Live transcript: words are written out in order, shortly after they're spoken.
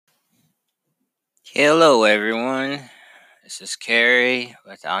Hello, everyone. This is Carrie.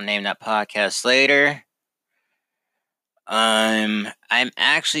 But I'll name that podcast later. I'm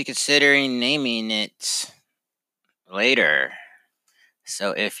actually considering naming it later.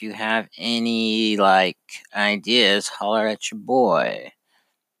 So if you have any ideas, holler at your boy.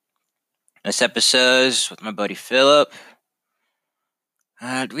 This episode's with my buddy Philip.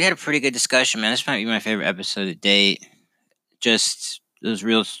 We had a pretty good discussion, man. This might be my favorite episode to date. Just it was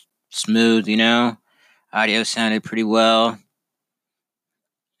real smooth, Audio sounded pretty well.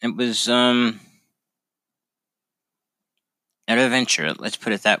 It was an adventure, let's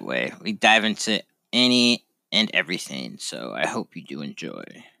put it that way. We dive into any and everything, so I hope you do enjoy.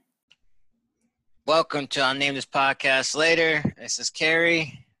 Welcome to I'll Name This Podcast Later. This is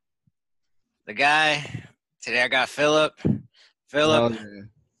Carrie, the guy. Today I got Philip. Philip, yeah.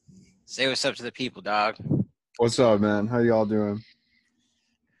 Say what's up to the people, dog. What's up, man? How y'all doing?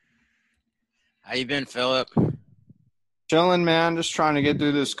 How you been, Philip? Chilling, man. Just trying to get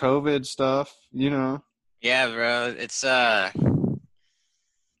through this COVID stuff, Yeah, bro. It's fucking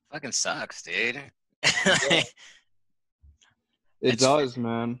sucks, dude. It does,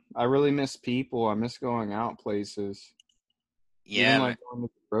 man. I really miss people. I miss going out places. Yeah. Even going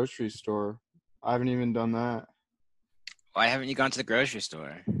to the grocery store. I haven't even done that. Why haven't you gone to the grocery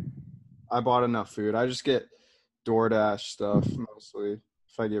store? I bought enough food. I just get DoorDash stuff mostly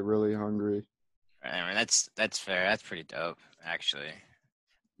if I get really hungry. I mean, that's fair. That's pretty dope, actually.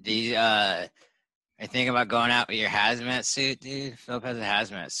 Do you I think about going out with your hazmat suit, dude. Philip has a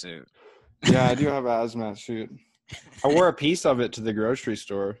hazmat suit. Yeah, I do have a hazmat suit. I wore a piece of it to the grocery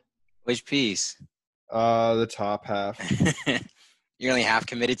store. Which piece? The top half. You're only half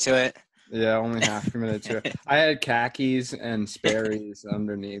committed to it? Yeah, only half committed to it. I had khakis and Sperry's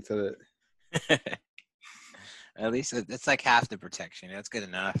underneath of it. At least it's like half the protection. That's good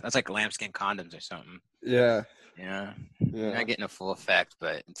enough. That's like lambskin condoms or something. Yeah. Yeah. You're not getting a full effect,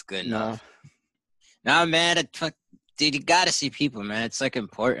 but it's good enough. No. Nah, man. Dude, you gotta see people, man. It's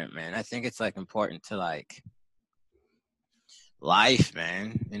important, man. I think it's important to life,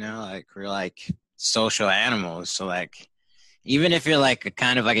 man. We're social animals. So even if you're a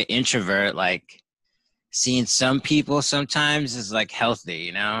kind of an introvert, seeing some people sometimes is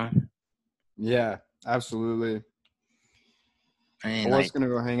healthy, Yeah, absolutely. I was gonna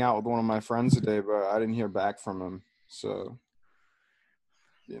go hang out with one of my friends today, but I didn't hear back from him. So,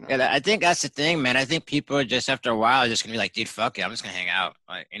 Yeah, I think that's the thing, man. I think people are just after a while just gonna be like, dude, fuck it, I'm just gonna hang out.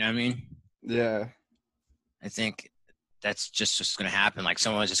 You know what I mean? Yeah. I think that's just gonna happen.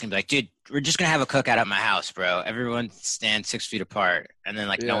 Someone's just gonna be like, dude, we're just gonna have a cookout at my house, bro. Everyone stand 6 feet apart, and then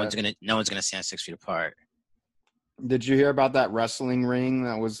no one's gonna stand 6 feet apart. Did you hear about that wrestling ring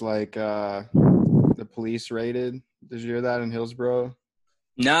that was the police raided? Did you hear that in Hillsborough?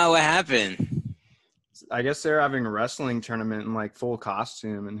 No, what happened? I guess they're having a wrestling tournament in full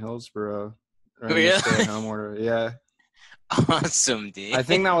costume in Hillsborough. Really? Stay-at-home order. Yeah. Awesome, dude. I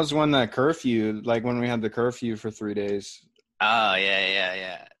think that was when the curfew, when we had the curfew for 3 days. Oh,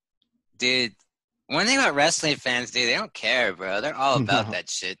 yeah. Dude, one thing about wrestling fans, dude, they don't care, bro. They're all about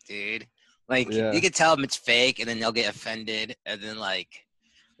that shit, dude. You can tell them it's fake, and then they'll get offended, and then,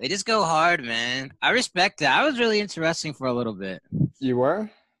 they just go hard, man. I respect it. I was really into wrestling for a little bit. You were?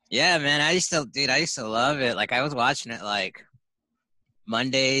 Yeah, man. I used to love it. I was watching it,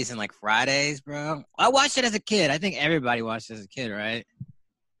 Mondays and, Fridays, bro. I watched it as a kid. I think everybody watched it as a kid, right?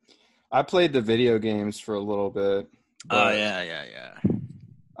 I played the video games for a little bit. Oh, yeah.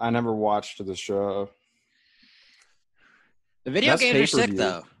 I never watched the show. The video games are sick,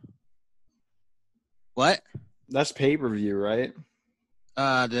 though. What? That's pay-per-view, right?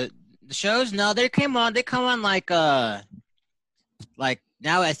 The shows? No, they come on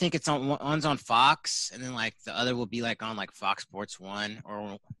now I think it's one's on Fox, and then the other will be on Fox Sports 1,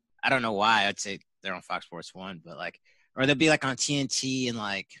 or I don't know why I'd say they're on Fox Sports 1, but or they'll be on TNT and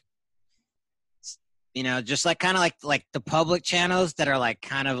just kind of like the public channels that are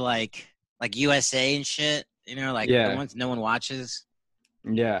kind of like USA and shit, the ones no one watches.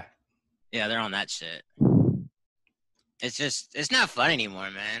 Yeah. Yeah, they're on that shit. It's not fun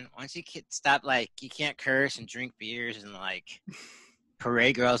anymore, man. Once you stop, you can't curse and drink beers and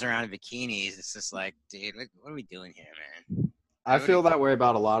parade girls around in bikinis. It's just dude, what are we doing here, man? I feel that way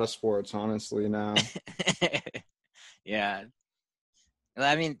about a lot of sports, honestly, now. Yeah.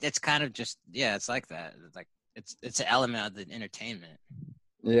 Well, I mean, it's kind of just, it's like that. It's an element of the entertainment.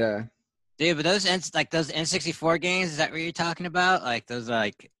 Yeah. Dude, but those N64 games, is that what you're talking about? Those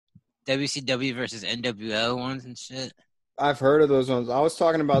WCW versus NWO ones and shit? I've heard of those ones. I was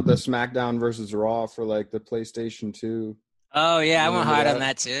talking about the SmackDown versus Raw for the PlayStation 2. Oh yeah, I went Remember hard on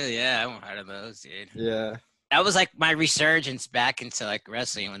that? that too. Yeah, I went hard on those, dude. Yeah. That was like my resurgence back into like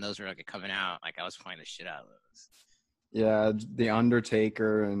wrestling when those were like coming out. Like I was playing the shit out of those. Yeah, The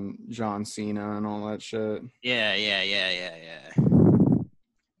Undertaker and John Cena and all that shit. Yeah.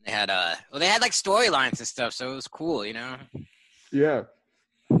 They had they had like storylines and stuff, so it was cool, you know. Yeah.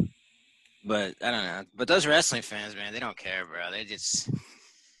 But I don't know. But those wrestling fans, man, they don't care, bro.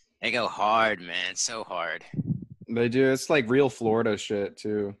 They go hard, man, so hard. They do. It's like real Florida shit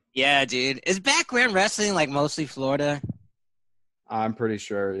too. Yeah, dude. Is background wrestling like mostly Florida? I'm pretty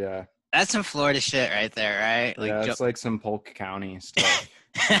sure, yeah. That's some Florida shit right there, right? Yeah, it's like some Polk County stuff.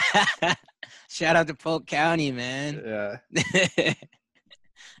 Shout out to Polk County, man. Yeah.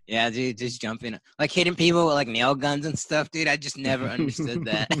 Yeah, dude, just jumping, like hitting people with like nail guns and stuff, dude. I just never understood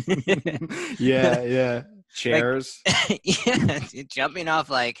that. Yeah. Chairs. Like, yeah, dude, jumping off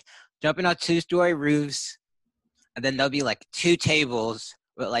 2-story roofs, and then there'll be like 2 tables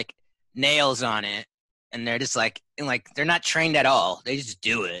with like nails on it, and they're just like, they're not trained at all. They just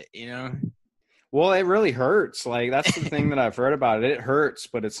do it, you know? Well, it really hurts. Like that's the thing that I've heard about it. It hurts,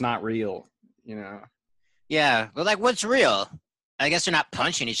 but it's not real, you know. Yeah, but like, what's real? I guess they're not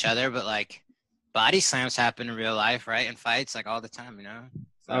punching each other, but like body slams happen in real life, right? In fights, like all the time, you know?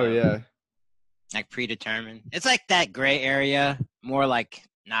 So, Oh yeah. like predetermined. It's like that gray area, more like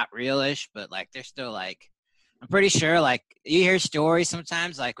not realish, but like they're still like, I'm pretty sure like you hear stories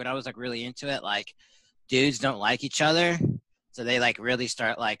sometimes, like when I was like really into it, like dudes don't like each other. So they like really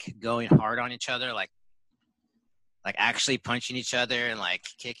start like going hard on each other, like actually punching each other and like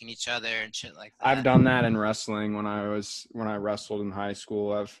kicking each other and shit like that. I've done that in wrestling when I wrestled in high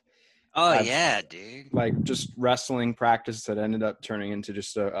school. I've yeah, dude. Like just wrestling practice that ended up turning into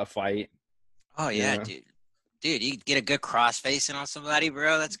just a fight. Oh yeah, dude. Dude, you get a good cross facing on somebody,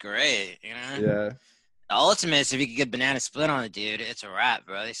 bro. That's great, you know? Yeah. The ultimate is if you could get banana split on a dude, it's a wrap,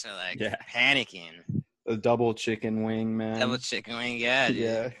 bro. They start like panicking. A double chicken wing, man. Double chicken wing, yeah, dude.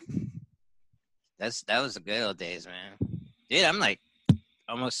 Yeah. That was the good old days, man. Dude, I'm like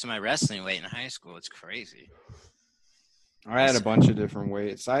almost to my wrestling weight in high school. It's crazy. I had a bunch of different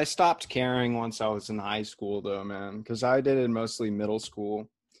weights. I stopped caring once I was in high school, though, man, because I did it mostly middle school.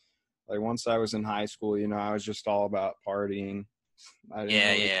 Like once I was in high school, you know, I was just all about partying. I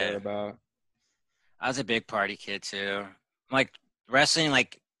didn't really care about. I was a big party kid too. Like wrestling,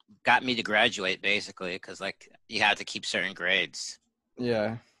 like got me to graduate basically because like you had to keep certain grades.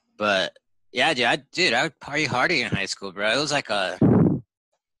 Yeah. But yeah, dude, I would party harder in high school, bro. It was like a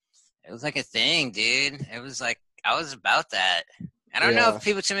thing, dude. It was like I was about that. I don't know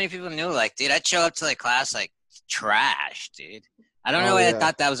if too many people knew. Like, dude, I'd show up to like class like trash, dude. I don't know why I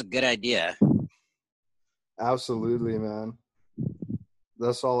thought that was a good idea. Absolutely, man.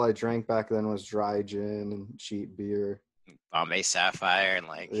 That's all I drank back then was dry gin and cheap beer. Bombay Sapphire and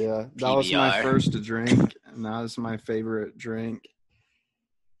like that PBR. was my first drink, and that was my favorite drink.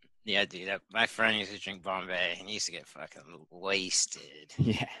 Yeah, dude. My friend used to drink Bombay, and he used to get fucking wasted.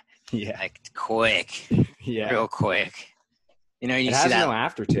 Yeah. Like quick. Yeah. Real quick. You know, it has no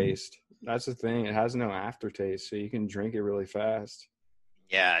aftertaste. That's the thing. It has no aftertaste, so you can drink it really fast.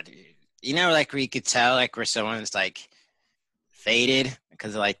 Yeah, dude. You know, like where you could tell, like where someone's like faded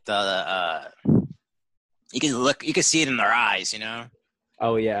because like you can see it in their eyes, you know.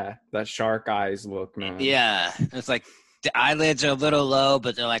 Oh yeah, that shark eyes look, man. Yeah, it's like the eyelids are a little low,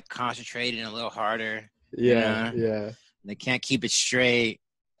 but they're like concentrated a little harder. Yeah, you know? Yeah. They can't keep it straight.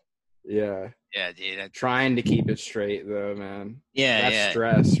 Yeah. Yeah, dude. Trying to keep it straight though, man. Yeah, that's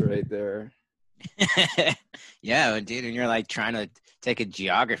stress right there. Yeah, dude, and you're like trying to take a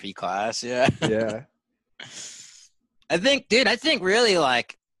geography class. Yeah. Yeah. I think really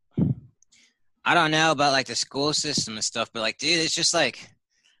like, I don't know about like the school system and stuff, but like, dude, it's just like,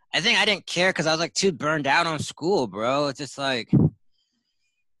 I think I didn't care because I was like too burned out on school, bro. It's just like, I'm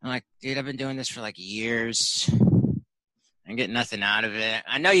like, dude, I've been doing this for like years. I get nothing out of it.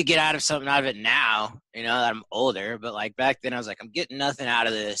 I know you get something out of it now, you know, that I'm older, but like back then I was like, I'm getting nothing out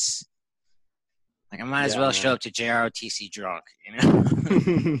of this. Like I might as well show up to JROTC drunk, you know?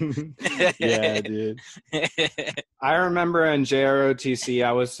 Yeah, dude. I remember in JROTC,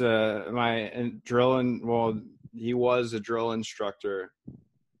 I was he was a drill instructor.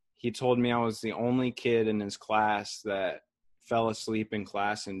 He told me I was the only kid in his class that fell asleep in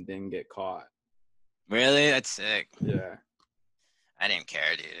class and didn't get caught. Really? That's sick. Yeah. I didn't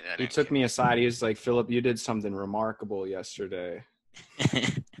care, dude. He took me aside. He was like, Philip, you did something remarkable yesterday.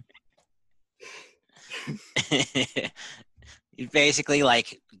 He's basically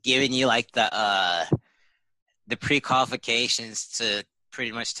like giving you like the pre-qualifications to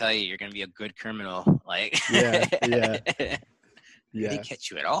pretty much tell you you're going to be a good criminal, Like, yeah. He didn't catch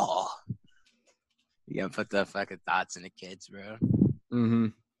you at all. You gotta put the fucking thoughts in the kids, bro. Mm-hmm.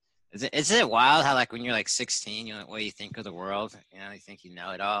 Is it wild how like when you're like 16, you know what you think of the world? You know, you think you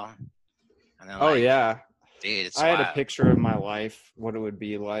know it all. And then, Oh yeah, dude, it's I had wild. a picture of my life, what it would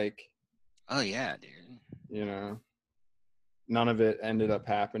be like. Oh yeah, dude. You know, none of it ended up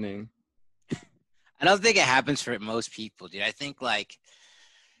happening. I don't think it happens for most people, dude. I think like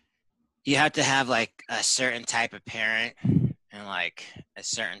you have to have like a certain type of parent and like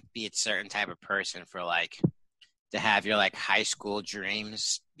be a certain type of person for like to have your like high school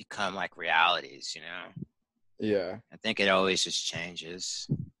dreams become like realities, you know? Yeah. I think it always just changes.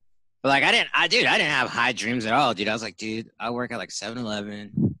 But like I didn't have high dreams at all, dude. I was like, dude, I work at like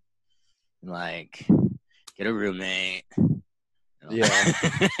 7-Eleven and like get a roommate. Yeah.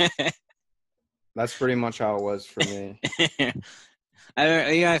 That's pretty much how it was for me.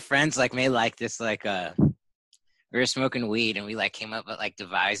 My friends like made like this like we were smoking weed and we like came up with like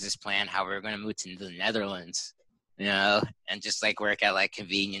devised this plan how we were gonna move to the Netherlands, you know, and just like work at like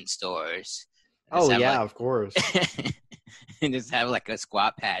convenience stores. Oh yeah, of course. And just have like a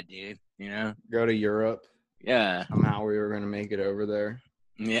squat pad, dude, you know? Go to Europe. Yeah. Somehow we were gonna make it over there.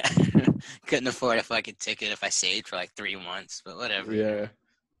 Yeah. Couldn't afford a fucking ticket if I saved for like 3 months, but whatever. Yeah.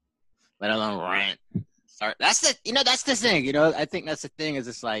 Let alone rent. That's the thing, you know? I think that's the thing is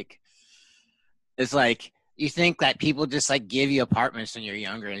it's like you think that people just like give you apartments when you're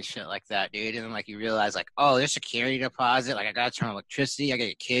younger and shit like that, dude. And then like you realize like, oh, there's security deposit. Like I gotta turn on electricity. I gotta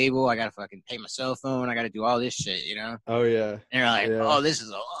get cable. I gotta fucking pay my cell phone. I gotta do all this shit, you know? Oh yeah. And you're like, oh, this is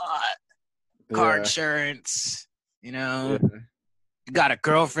a lot. Car insurance, you know? Yeah. Got a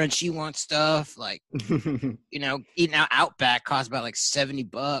girlfriend. She wants stuff. Like, you know, eating out Outback costs about like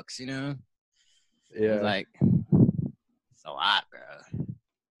 $70, you know? Yeah. Like, it's a lot, bro.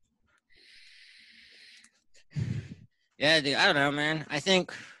 Yeah, dude, I don't know, man. I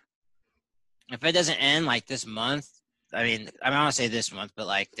think if it doesn't end like this month, I mean, I don't want to say this month, but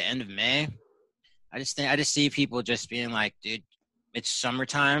like the end of May, I just see people just being like, dude, it's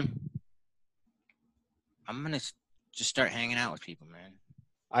summertime. I'm going to just start hanging out with people, man.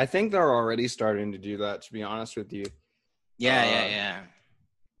 I think they're already starting to do that, to be honest with you. Yeah.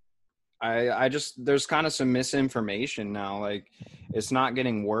 I just, there's kind of some misinformation now. Like, it's not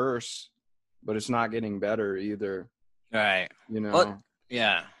getting worse, but it's not getting better either. Right. You know? Well,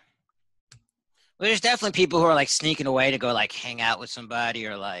 yeah. Well, there's definitely people who are like sneaking away to go like hang out with somebody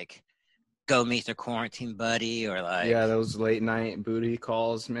or like go meet their quarantine buddy or like. Yeah, those late night booty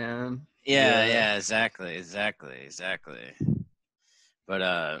calls, man. Yeah, exactly.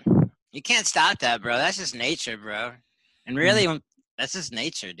 But you can't stop that, bro. That's just nature, bro. And really, that's just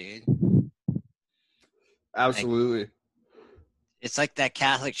nature, dude. Absolutely. Like, it's like that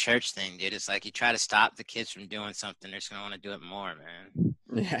Catholic Church thing, dude. It's like you try to stop the kids from doing something, they're just gonna want to do it more, man.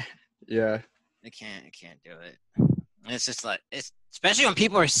 Yeah. They can't do it. And it's just like it's especially when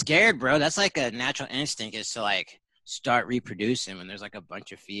people are scared, bro. That's like a natural instinct is to like start reproducing when there's like a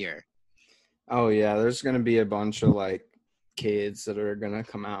bunch of fear. Oh yeah, there's gonna be a bunch of like kids that are gonna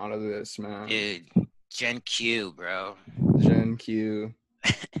come out of this, man. Dude, Gen Q, bro. Gen Q.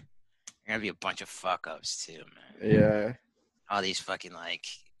 There's gonna be a bunch of fuck ups too, man. Yeah. All these fucking like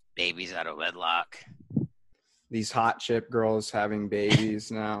babies out of wedlock. These hot chip girls having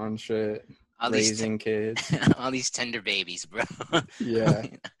babies now and shit. Raising kids. All these tender babies, bro. Yeah.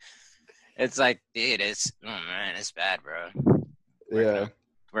 It's like, dude, it's bad, bro.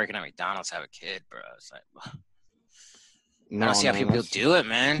 Working at McDonald's, have a kid, bro. It's like, I don't see how people do it,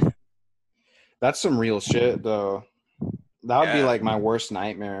 man. That's some real shit, though. That would be like my worst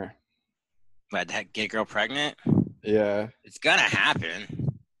nightmare. But that get a girl pregnant? Yeah. It's gonna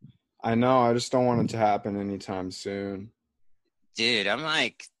happen. I know. I just don't want it to happen anytime soon. Dude, I'm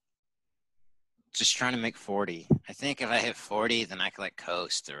like just trying to make 40. I think if I hit 40, then I could like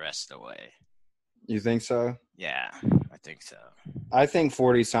coast the rest of the way. You think so? Yeah, I think so. I think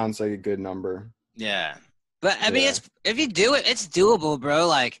 40 sounds like a good number. Yeah. But I mean, if you do it, it's doable, bro.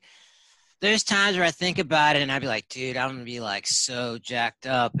 Like, there's times where I think about it and I'd be like, dude, I'm going to be like so jacked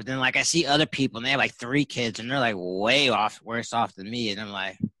up. But then like I see other people and they have like 3 kids and they're like way worse off than me. And I'm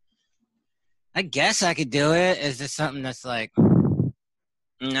like, I guess I could do it. Is this something that's like,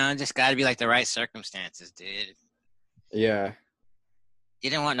 no, just got to be like the right circumstances, dude. Yeah. You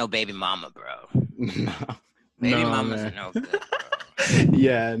didn't want no baby mama, bro. No. Baby mamas are no good, bro.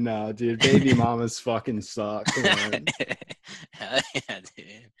 Yeah, no, dude. Baby mamas fucking suck, man. Hell yeah,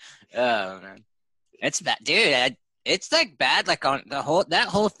 dude. Oh, man. It's bad. Dude, it's like bad, like on that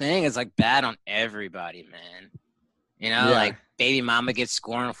whole thing is like bad on everybody, man. Like baby mama gets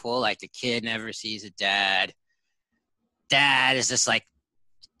scornful, like the kid never sees a dad. Dad is just like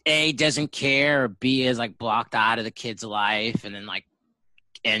A, doesn't care, or B, is like blocked out of the kid's life, and then like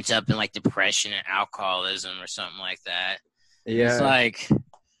ends up in like depression and alcoholism or something like that. Yeah. It's like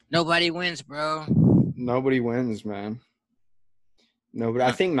nobody wins, bro. Nobody wins, man. Nobody.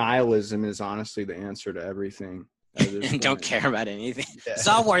 I think nihilism is honestly the answer to everything. And don't care about anything. Yeah. It's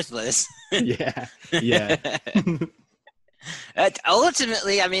all worthless. Yeah.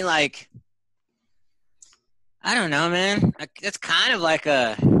 Ultimately, I mean, like, I don't know, man. It's kind of like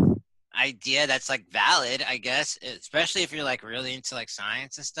a idea that's like valid, I guess, especially if you're like really into like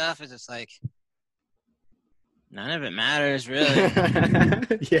science and stuff. It's just like none of it matters, really.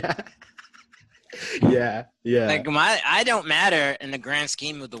 Yeah. Like I don't matter in the grand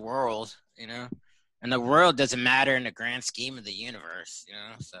scheme of the world, and the world doesn't matter in the grand scheme of the universe,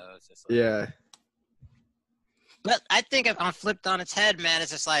 So it's just like, yeah. But I think if I'm flipped on its head, man, it's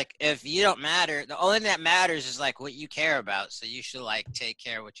just like if you don't matter, the only thing that matters is like what you care about. So you should like take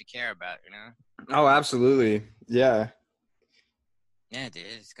care of what you care about, Oh, absolutely. Yeah. Yeah, dude.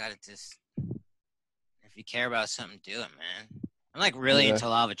 It's gotta just if you care about something, do it, man. I'm like really into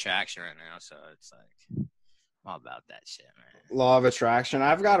law of attraction right now, so it's like I'm all about that shit, man. Law of attraction.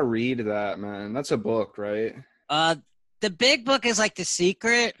 I've got to read that, man. That's a book, right? The big book is like The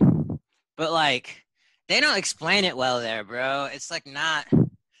Secret, but like they don't explain it well there, bro. It's like not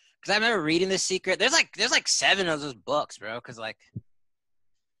because I remember reading The Secret. There's like 7 of those books, bro. Because like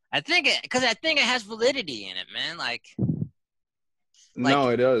I think it has validity in it, man. Like no,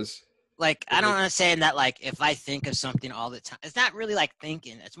 it does. Like I don't understand that. Like if I think of something all the time, it's not really like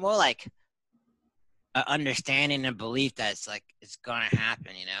thinking. It's more like an understanding and belief that it's gonna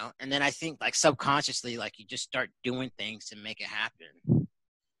happen, And then I think like subconsciously, like you just start doing things to make it happen.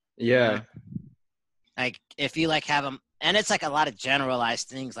 Yeah. Like if you like have them, and it's like a lot of generalized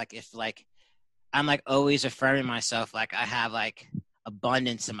things. Like if like I'm like always affirming myself, like I have like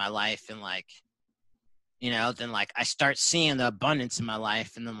abundance in my life, and like then like I start seeing the abundance in my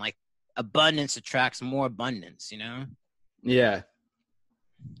life, and then like abundance attracts more abundance, Yeah.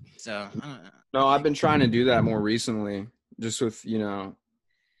 So I don't know. No, I've been trying to do that more recently, just with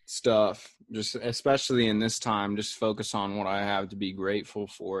stuff, just especially in this time, just focus on what I have to be grateful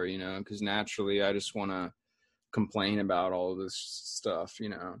for, because naturally I just want to complain about all this stuff,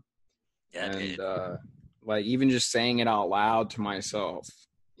 Yeah, and dude. Like even just saying it out loud to myself,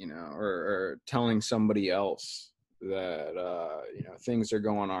 or telling somebody else that things are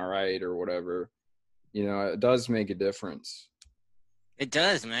going all right or whatever, it does make a difference. It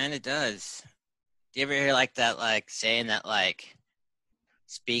does, man. It does. Do you ever hear like that, like saying that like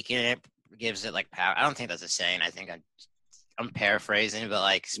speaking it gives it like power? I don't think that's a saying. I think I'm paraphrasing, but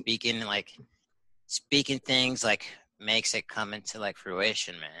like speaking things like makes it come into like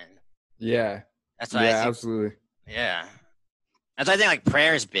fruition, man. Yeah. That's why I think, absolutely. Yeah. That's why I think like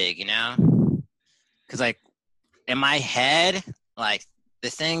prayer is big, because like in my head, like the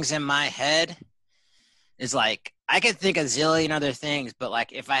things in my head is like I could think a zillion other things, but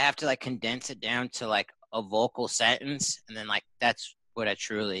like if I have to like condense it down to like a vocal sentence, and then like that's what I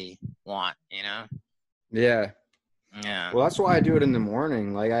truly want, Yeah. Yeah. Well, that's why I do it in the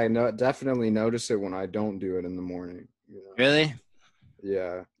morning. Like I definitely notice it when I don't do it in the morning. Really?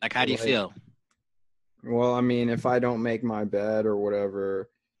 Yeah. Like how do you feel? Well, I mean, if I don't make my bed or whatever,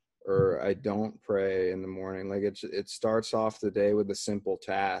 or I don't pray in the morning, like it starts off the day with a simple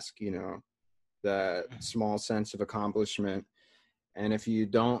task, that small sense of accomplishment. And if you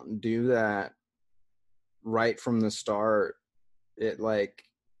don't do that right from the start, it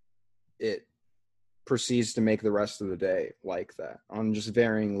proceeds to make the rest of the day like that on just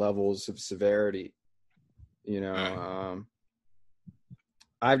varying levels of severity.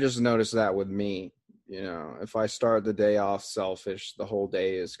 I've just noticed that with me, if I start the day off selfish, the whole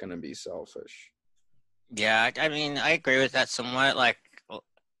day is going to be selfish. Yeah. I mean, I agree with that somewhat. Like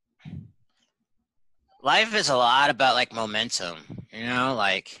life is a lot about like momentum,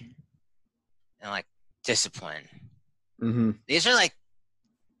 like discipline. Mm-hmm. These are like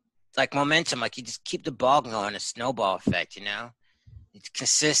momentum, like you just keep the ball going, a snowball effect, It's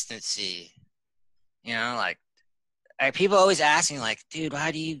consistency, like people always asking like, dude,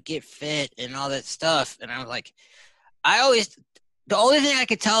 how do you get fit and all that stuff? And I'm like, the only thing I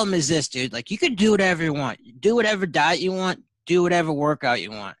could tell them is this, dude, like you could do whatever you want, do whatever diet you want, do whatever workout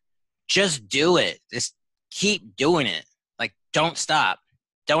you want, just do it. Just keep doing it. Like, don't stop.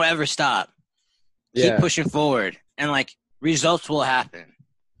 Don't ever stop. Keep pushing forward, and like results will happen.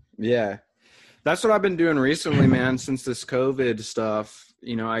 Yeah. That's what I've been doing recently, man, since this COVID stuff,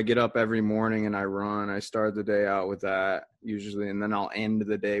 I get up every morning and I run. I start the day out with that usually, and then I'll end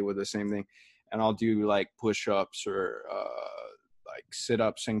the day with the same thing. And I'll do like push-ups or like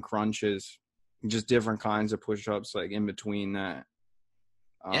sit-ups and crunches, just different kinds of push-ups like in between that.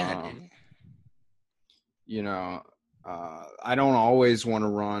 Yeah, dude. I don't always want to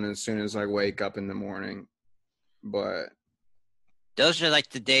run as soon as I wake up in the morning, but those are like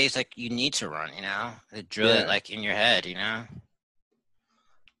the days like you need to run, to drill it like in your head,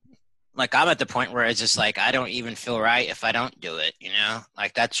 Like I'm at the point where it's just like I don't even feel right if I don't do it,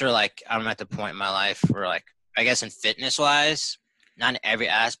 Like that's where like I'm at the point in my life where like I guess in fitness wise, not in every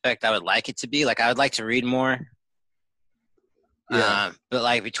aspect I would like it to be. Like I would like to read more. Yeah. But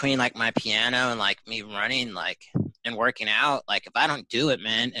like between like my piano and like me running like and working out, like if I don't do it,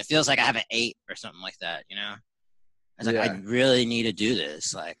 man, it feels like I haven't ate or something like that, It's like I really need to do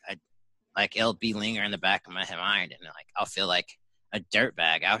this. Like it'll be lingering in the back of my mind, and like I'll feel like a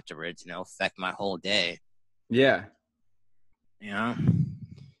dirtbag afterwards. Affect my whole day. Yeah.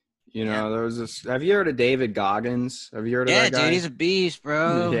 There was this. Have you heard of David Goggins? Have you heard of that guy? Yeah, dude, he's a beast,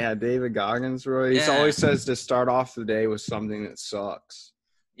 bro. Yeah, David Goggins, bro. He always says to start off the day with something that sucks.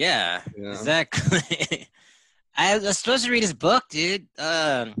 Yeah, exactly. I was supposed to read his book, dude.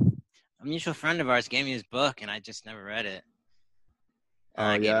 A mutual friend of ours gave me his book, and I just never read it. And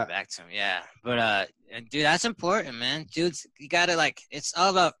I gave it back to him. Yeah, but dude, that's important, man. Dude, you gotta like. It's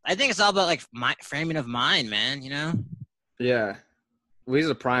all about. I think it's all about like framing of mind, man. Yeah. Well, he's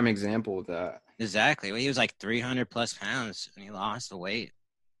a prime example of that. Exactly. Well, he was like 300 plus pounds, and he lost the weight.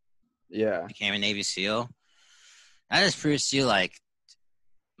 Yeah. Became a Navy SEAL. That just proves to you like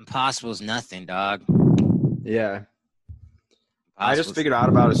impossible is nothing, dog. Yeah. I just figured out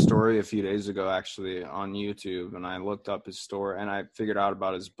about his story a few days ago, actually, on YouTube, and I looked up his story, and I figured out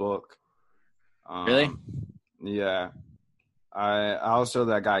about his book. Really? Yeah. I also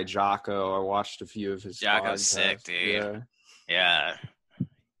that guy Jocko. I watched a few of his. Jocko's sick, dude. Yeah.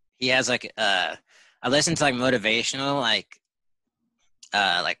 He has like I listen to like motivational like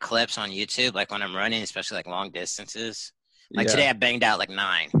clips on YouTube, like when I'm running, especially like long distances. Like today I banged out like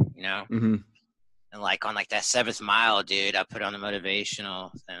 9, Mm-hmm. And like on like that 7th mile, dude, I put on the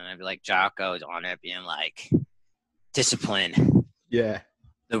motivational and I'd be like Jocko's on it being like discipline. Yeah.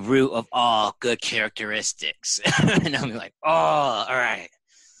 The root of all good characteristics. And I'm like, oh, all right.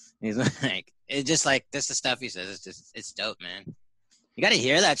 He's like, it's just like, this the stuff he says. It's dope, man. You got to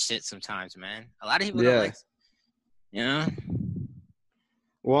hear that shit sometimes, man. A lot of people don't like,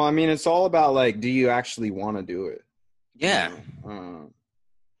 Well, I mean, it's all about like, do you actually want to do it? Yeah.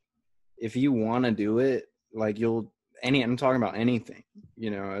 If you want to do it, like I'm talking about anything,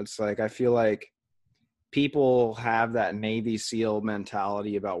 it's like, I feel like people have that Navy SEAL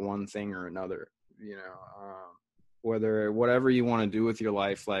mentality about one thing or another, whatever you want to do with your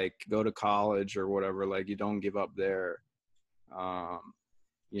life, like go to college or whatever, like you don't give up there.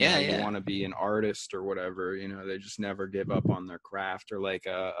 You want to be an artist or whatever, they just never give up on their craft, or like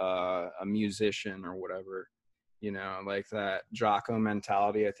a musician or whatever, like that Jocko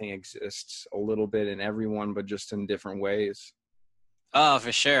mentality, I think exists a little bit in everyone, but just in different ways. Oh,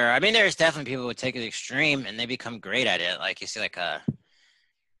 for sure. I mean, there's definitely people who take it extreme and they become great at it. Like you see like a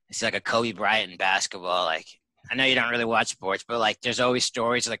Kobe Bryant in basketball. Like I know you don't really watch sports, but like there's always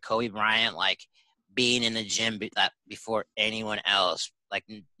stories of like Kobe Bryant like being in the gym before anyone else. Like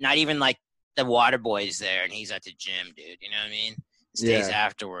not even like the water boy's there and he's at the gym, dude. You know what I mean? Stays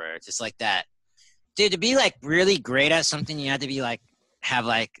afterwards. It's like that. Dude, to be like really great at something, you have to be like have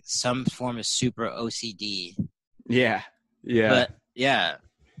like some form of super OCD. Yeah. Yeah. But yeah.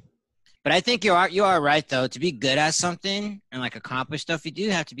 But I think you are right though. To be good at something and like accomplish stuff, you do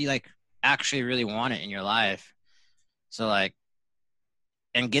have to be like actually really want it in your life. So like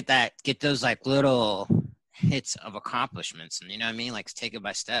and get those like little hits of accomplishments, and you know what I mean? Like take it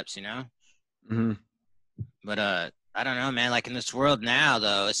by steps, Mm-hmm. But I don't know, man. Like in this world now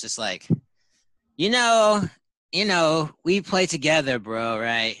though, it's just like we play together, bro,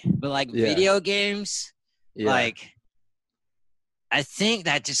 right? But like video games, like I think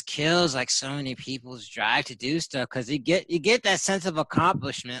that just kills like so many people's drive to do stuff, because you get that sense of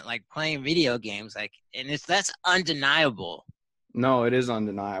accomplishment like playing video games, like, and that's undeniable. No, it is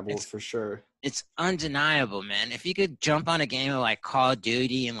undeniable for sure. It's undeniable, man. If you could jump on a game of like Call of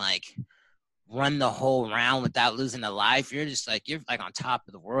Duty and like run the whole round without losing a life, you're like on top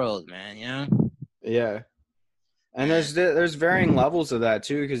of the world, man. Yeah. And there's varying levels of that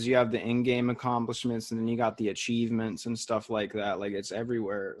too, because you have the in-game accomplishments and then you got the achievements and stuff like that. Like it's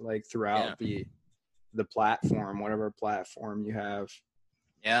everywhere, like throughout the platform, whatever platform you have.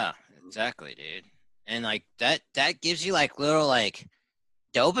 Yeah, exactly, dude. And like that gives you like little like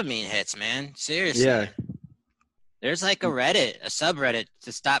dopamine hits, man. Seriously. Yeah. There's like a subreddit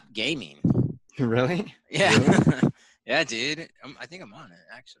to stop gaming. Really? Yeah. Really? Yeah, dude. I think I'm on it,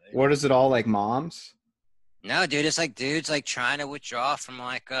 actually. What is it all like, moms? No, dude, it's like dudes like trying to withdraw from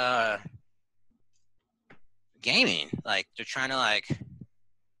like gaming. Like they're trying to like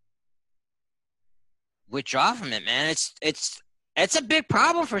withdraw from it, man. It's a big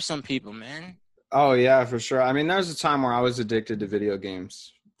problem for some people, man. Oh yeah, for sure. I mean, there was a time where I was addicted to video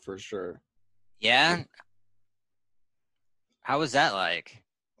games, for sure. Yeah. How was that like?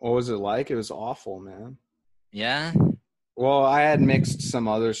 What was it like? It was awful, man. Yeah. Well, I had mixed some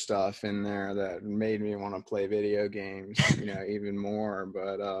other stuff in there that made me want to play video games, even more.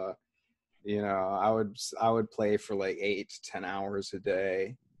 But I would play for like 8 to 10 hours a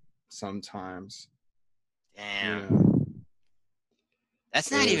day, sometimes. Damn.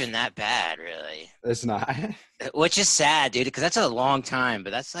 That's not even that bad, really. It's not. Which is sad, dude, because that's a long time.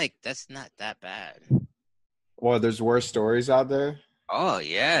 But that's not that bad. Well, there's worse stories out there. Oh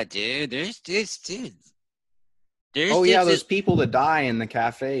yeah, dude. There's dudes. Those people that die in the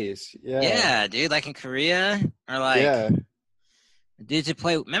cafes. Yeah, dude. Like in Korea, or like dudes who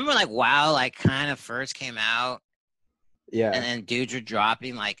play. Remember, like WoW, like kind of first came out. Yeah. And then dudes were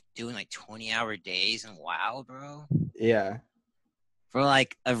doing like 20-hour days in WoW, bro. Yeah. For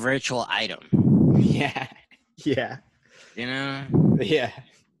like a virtual item. Yeah. Yeah. You know? Yeah.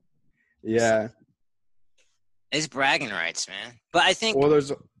 Yeah. It's bragging rights, man. But I think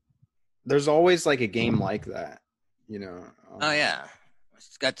there's always like a game like that, Oh yeah.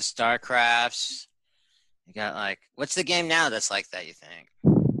 It's got the StarCrafts. You got like what's the game now that's like that, you think?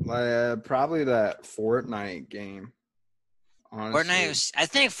 Probably that Fortnite game. Honestly. I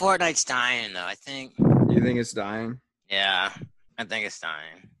think Fortnite's dying though. You think it's dying? Yeah. I think it's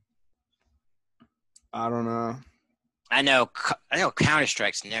dying. I don't know. I know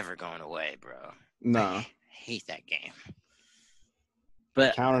Counter-Strike's never going away, bro. No. I hate that game.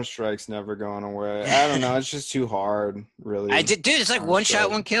 But Counter-Strike's never going away. I don't know. It's just too hard, really. Dude, it's like one shot,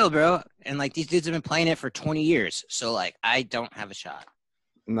 one kill, bro. And like these dudes have been playing it for 20 years. So like I don't have a shot.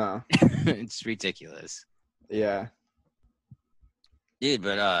 No. It's ridiculous. Yeah. Dude,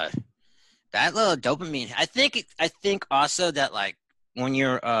 but that little dopamine. I think also that like when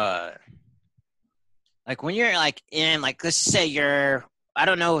you're like in like let's say I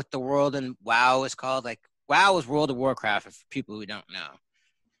don't know what the world in WoW is called. Like WoW is World of Warcraft for people who don't know.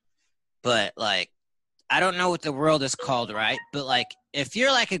 But like I don't know what the world is called, right? But like if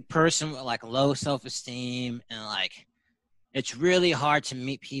you're like a person with like low self-esteem and like it's really hard to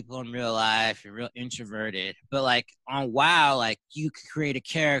meet people in real life, you're real introverted. But like on WoW, like you could create a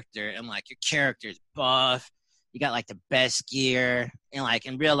character and like your character's buff. You got like the best gear. And like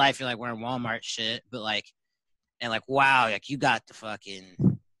in real life you're like wearing Walmart shit. But like and like wow, like you got the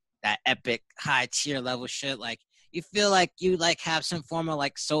fucking that epic high tier level shit. Like you feel like you like have some form of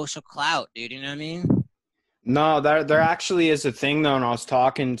like social clout, dude. You know what I mean? No, there actually is a thing though, and I was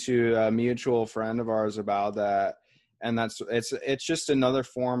talking to a mutual friend of ours about that, and it's just another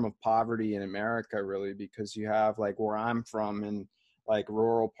form of poverty in America, really, because you have like where I'm from in like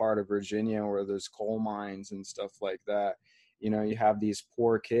rural part of Virginia where there's coal mines and stuff like that. You have these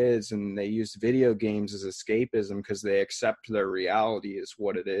poor kids and they use video games as escapism because they accept their reality is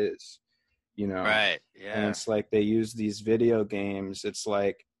what it is, Right. Yeah. And it's like they use these video games. It's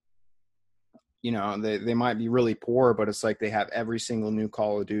like, they might be really poor, but it's like they have every single new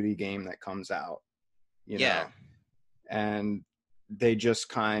Call of Duty game that comes out, yeah. And they just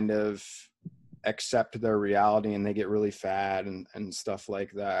kind of accept their reality and they get really fat and stuff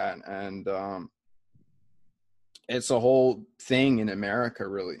like that. And, it's a whole thing in America,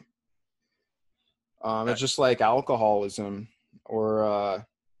 really. It's just like alcoholism or,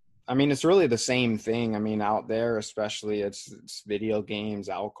 it's really the same thing. Out there, especially it's video games,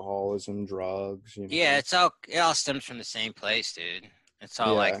 alcoholism, drugs. Yeah, it all stems from the same place, dude. It's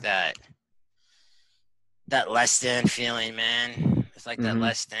all like that less than feeling, man. It's like that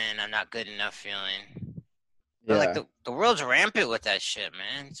less than I'm not good enough feeling. But like the world's rampant with that shit,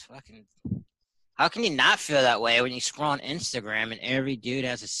 man. It's fucking. How can you not feel that way when you scroll on Instagram and every dude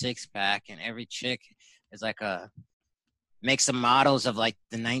has a six pack and every chick is like makes the models of like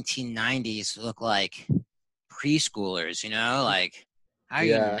the 1990s look like preschoolers, like how are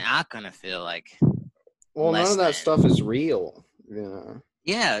you not gonna feel like well none of that stuff is real,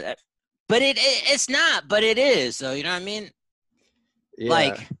 yeah, but it's not, but it is, so you know what I mean.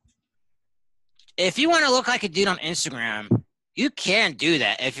 Like if you want to look like a dude on Instagram, you can do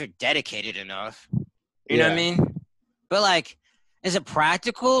that if you're dedicated enough. You know what I mean? But like, is it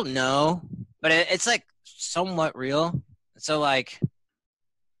practical? No. But it's like somewhat real. So like,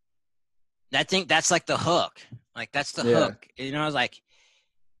 I think that's like the hook. Like that's the hook. You know, like,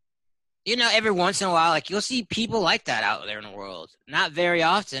 you know, every once in a while, like you'll see people like that out there in the world. Not very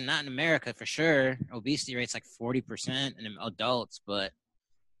often, not in America for sure. Obesity rate's like 40% in adults, but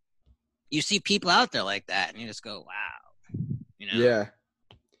you see people out there like that, and you just go, wow. You know? Yeah.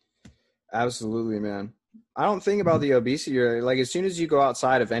 Absolutely, man. I don't think about the obesity rate. Like, as soon as you go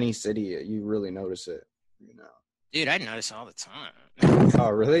outside of any city, you really notice it, you know? Dude, I notice all the time. Oh,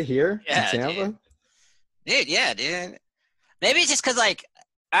 really? Here? Yeah, in Tampa? Dude, yeah, dude. Maybe it's just because, like,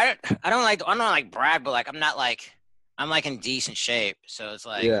 I don't like brag, but like I'm like in decent shape, so it's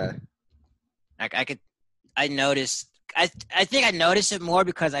like, yeah, like I noticed. I think I notice it more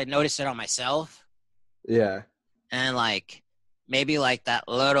because I notice it on myself. Yeah. And like maybe like that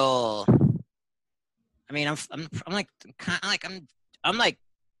little. I mean, I'm like kind of like I'm like,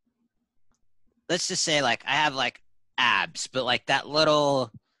 let's just say like I have like abs, but like that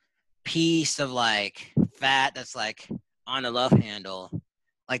little piece of like fat that's like on the love handle,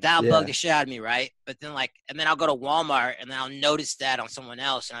 like that'll bug the shit out of me, right? But then like, and then I'll go to Walmart and then I'll notice that on someone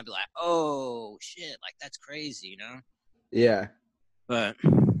else, and I'll be like, oh shit, like that's crazy, you know? Yeah. But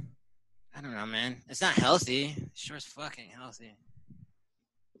I don't know, man. It's not healthy. It sure is fucking healthy.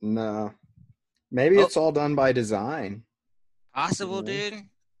 No. Maybe it's all done by design. Possible, dude.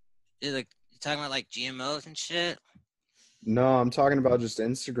 Dude, like you talking about like GMOs and shit? No, I'm talking about just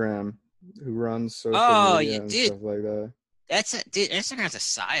Instagram, who runs social media and stuff like that. Dude, Instagram's a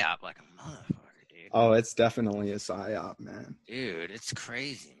psyop like a motherfucker, dude. Oh, it's definitely a psyop, man. Dude, it's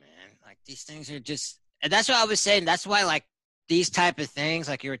crazy, man. Like these things are just, and that's what I was saying. That's why like these type of things,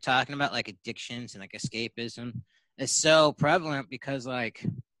 like you were talking about, like addictions and like escapism, is so prevalent because like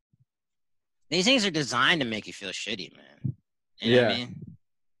these things are designed to make you feel shitty, man. You know what I mean?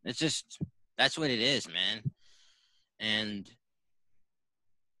 It's just, that's what it is, man. And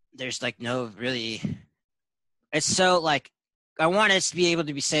there's like no really, it's so like, I want us to be able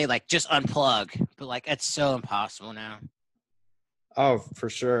to be say like just unplug, but like it's so impossible now. Oh, for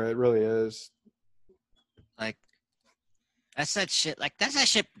sure. It really is. Like that's that shit. Like that's that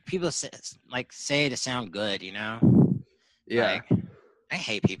shit people say to sound good, you know? Yeah. Like, I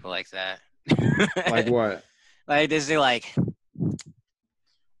hate people like that. Like what? Like they're like,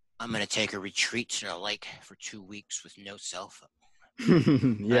 I'm gonna take a retreat to the lake for 2 weeks with no cell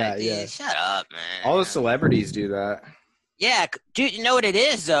phone. Yeah, like, dude, yeah. Shut up, man. All the celebrities do that. Yeah, dude. You know what it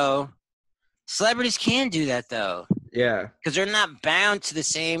is though? Celebrities can do that though. Yeah. Because they're not bound to the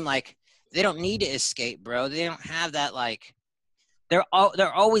same like. They don't need to escape, bro. They don't have that like. They're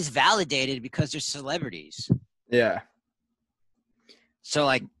always validated because they're celebrities. Yeah. So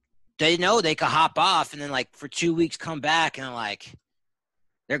like, they know they could hop off and then like for 2 weeks come back and like,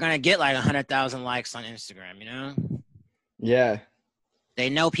 they're gonna get like 100,000 likes on Instagram, you know? Yeah. They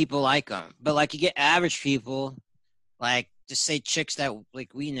know people like them, but like you get average people, like just say chicks that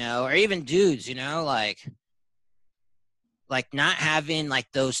like we know, or even dudes, you know, like not having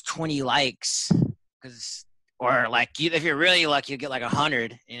like those 20 likes, because or like if you're really lucky, you get like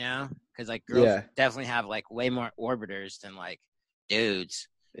 100, you know, because like girls definitely have like way more orbiters than like dudes.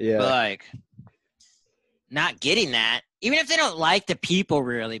 Yeah. But like not getting that, even if they don't like the people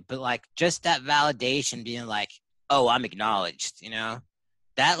really, but like just that validation being like, oh, I'm acknowledged, you know,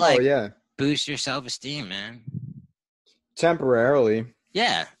 that like boosts your self-esteem, man. Temporarily.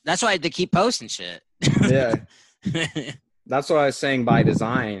 Yeah. That's why they keep posting shit. Yeah. That's what I was saying, by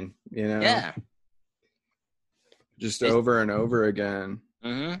design, you know? Yeah. Just over and over again.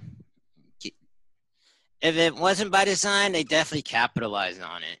 Mm-hmm. If it wasn't by design, they definitely capitalized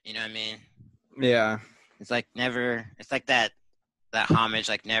on it. You know what I mean? Yeah. It's like that homage,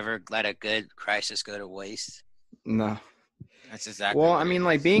 like never let a good crisis go to waste. No. That's exactly. Well, I mean,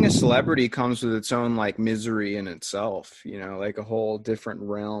 like being a celebrity comes with its own like misery in itself, you know, like a whole different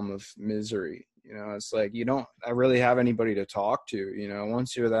realm of misery. You know, it's like you don't really have anybody to talk to, you know,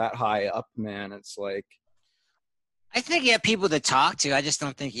 once you're that high up, man, it's like. I think you have people to talk to. I just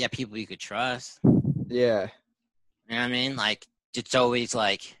don't think you have people you could trust. Yeah. You know what I mean? Like, it's always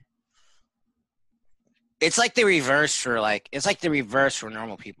like, it's like the reverse for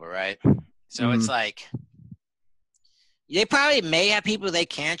normal people, right? So It's like, they probably may have people they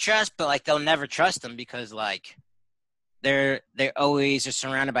can't trust, but like they'll never trust them because like they always are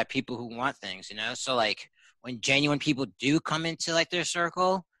surrounded by people who want things, you know? So like when genuine people do come into like their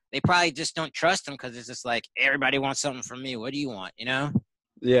circle, they probably just don't trust them because it's just like, everybody wants something from me. What do you want, you know?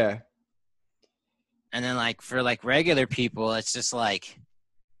 Yeah. And then like for like regular people, it's just like,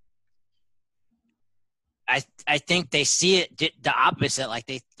 I think they see it the opposite. Like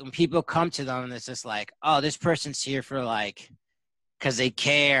when people come to them, it's just like, oh, this person's here for like, because they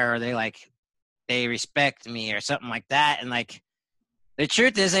care, or they like they respect me or something like that. And like the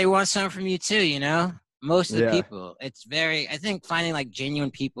truth is they want something from you too, you know? Most of the people. It's very, I think finding like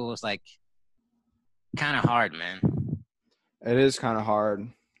genuine people is like kind of hard, man. It is kind of hard.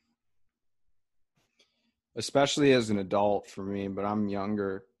 Especially as an adult for me, but I'm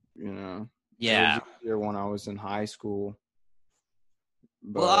younger, you know. Yeah. It was easier when I was in high school.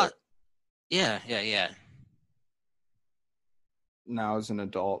 But well, yeah. Now as an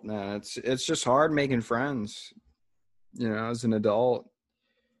adult, man, it's just hard making friends, you know, as an adult.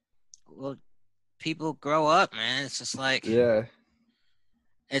 Well, people grow up, man. It's just like, yeah,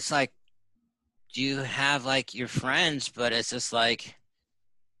 it's like, you have like your friends, but it's just like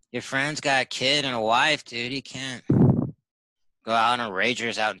your friend's got a kid and a wife, dude. He can't go out on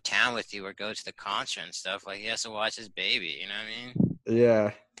ragers out in town with you or go to the concert and stuff. Like he has to watch his baby, you know what I mean?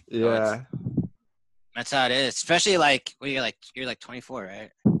 Yeah. So that's how it is. Especially like when you're like 24,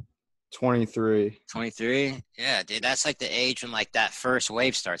 right? 23. 23? Yeah, dude. That's like the age when like that first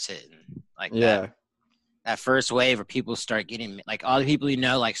wave starts hitting. Like that first wave where people start getting, like all the people you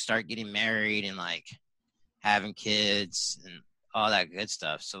know, like start getting married and like having kids and all that good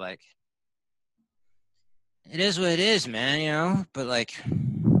stuff. So like, it is what it is, man, you know? But like,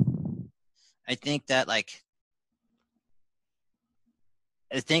 I think that like,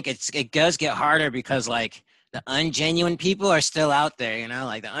 it does get harder because like the ungenuine people are still out there, you know?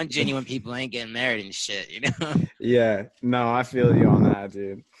 Like the ungenuine people ain't getting married and shit, you know? Yeah. No, I feel you on that,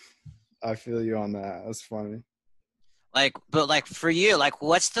 dude. I feel you on that. That's funny. Like, but like for you, like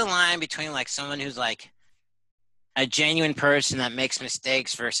what's the line between like someone who's like a genuine person that makes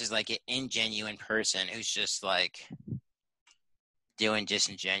mistakes versus like an ingenuine person who's just like doing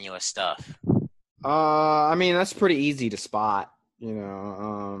disingenuous stuff? I mean, that's pretty easy to spot, you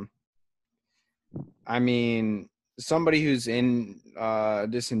know. I mean, somebody who's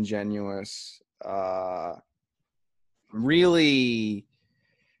disingenuous, really,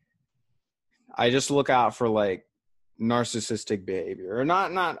 I just look out for like narcissistic behavior. Or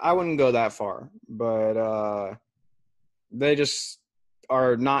not I wouldn't go that far, but they just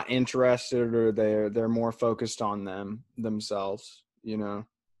are not interested, or they're more focused on themselves, you know.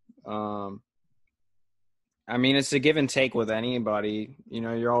 I mean, it's a give and take with anybody. You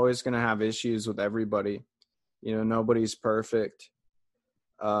know, you're always going to have issues with everybody. You know, nobody's perfect.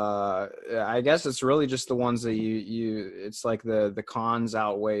 I guess it's really just the ones that it's like the cons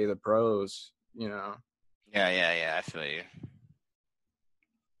outweigh the pros, you know? Yeah. I feel you.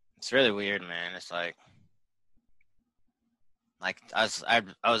 It's really weird, man. It's like I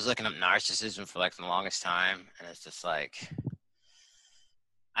was looking up narcissism for like the longest time, and it's just like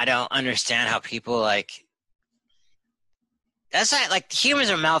I don't understand how people like. That's like humans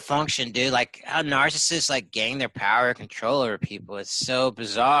are malfunction, dude. Like how narcissists like gain their power and control over people. It's so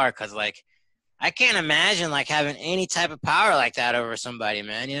bizarre because like I can't imagine like having any type of power like that over somebody,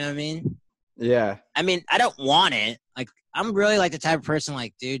 man. You know what I mean? Yeah. I mean, I don't want it. Like I'm really like the type of person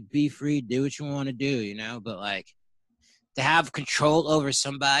like, dude, be free, do what you want to do, you know? But like to have control over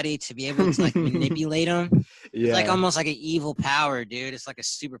somebody, to be able to like manipulate them, it's like almost like an evil power, dude. It's like a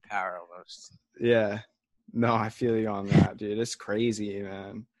superpower almost. Yeah. No, I feel you on that, dude. It's crazy,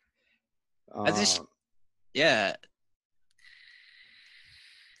 man. Yeah.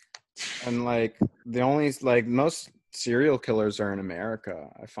 And like the only like most serial killers are in America.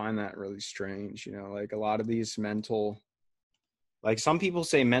 I find that really strange, you know, like a lot of these like some people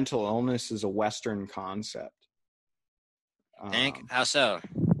say mental illness is a Western concept. Think? How so?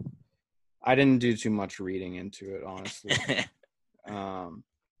 I didn't do too much reading into it, honestly.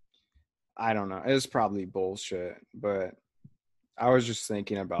 I don't know. It was probably bullshit, but I was just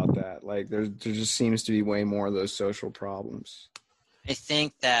thinking about that. Like there just seems to be way more of those social problems. I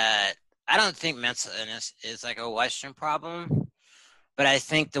think that I don't think mental illness is like a Western problem, but I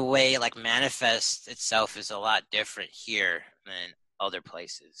think the way it like manifests itself is a lot different here than other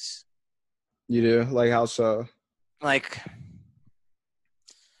places. You do? Like how so? Like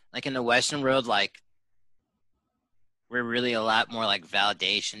in the Western world, like we're really a lot more like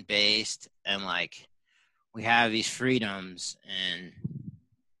validation based, and like we have these freedoms, and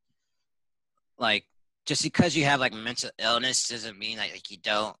like just because you have like mental illness doesn't mean like you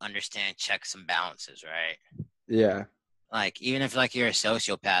don't understand checks and balances, right? Yeah. Like even if like you're a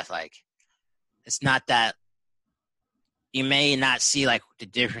sociopath, like it's not that you may not see like the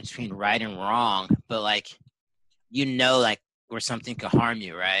difference between right and wrong, but like you know like where something could harm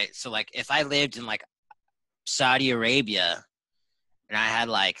you, right? So like if I lived in like Saudi Arabia and I had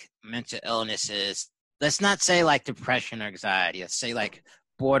like mental illnesses, let's not say like depression or anxiety, let's say like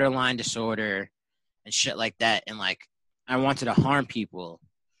borderline disorder and shit like that, and like I wanted to harm people,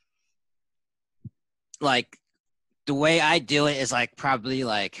 like the way I do it is like probably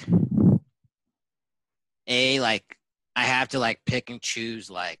like like I have to like pick and choose,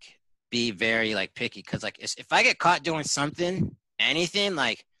 like be very like picky, because like if I get caught doing something, anything,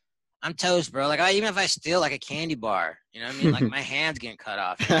 like I'm toast, bro. Like even if I steal like a candy bar, you know what I mean? Like my hand's getting cut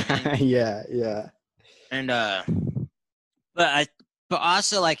off. You know what I mean? Yeah. And but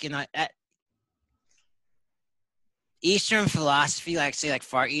also like, you know, at Eastern philosophy, like say like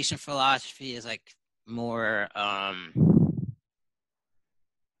Far Eastern philosophy is like more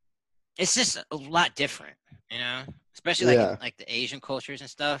it's just a lot different, you know, especially like in like the Asian cultures and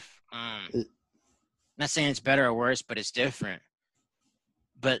stuff. Not saying it's better or worse, but it's different.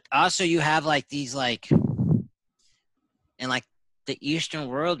 But also you have like these like in like the Eastern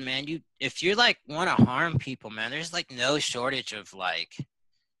world, man, if you like want to harm people, man, there's like no shortage of like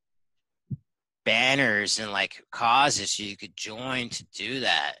banners and like causes you could join to do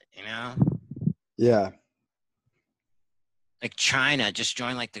that, you know? Yeah. Like China, just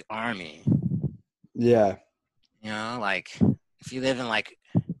join like the army. Yeah. You know, like if you live in like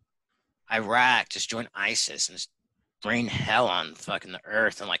Iraq, just join ISIS and just bring hell on fucking the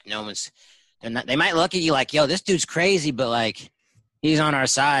earth. And like no one's, they might look at you like, yo, this dude's crazy, but like he's on our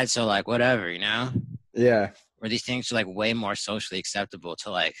side, so like whatever, you know? Yeah. Or these things are like way more socially acceptable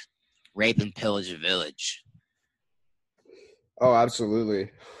to like rape and pillage a village. Oh, absolutely.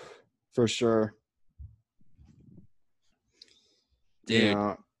 For sure. Dude. You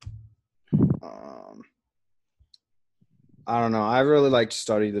know, I don't know. I really like to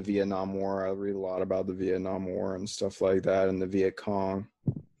study the Vietnam War. I read a lot about the Vietnam War and stuff like that, and the Viet Cong.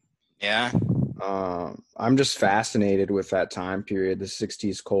 Yeah. I'm just fascinated with that time period, the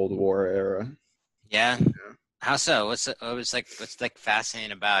 60s Cold War era. Yeah. How so? What's like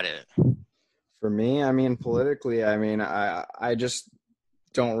fascinating about it? For me, I mean, politically, I mean, I just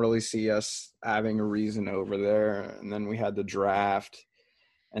don't really see us having a reason over there. And then we had the draft,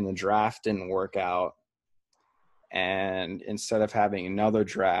 and the draft didn't work out. And instead of having another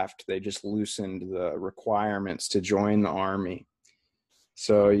draft, they just loosened the requirements to join the army.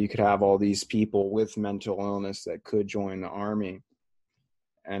 So you could have all these people with mental illness that could join the army.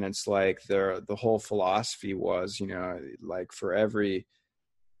 And it's like the whole philosophy was, you know, like for every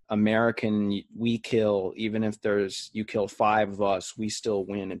American we kill, even if you kill 5 of us, we still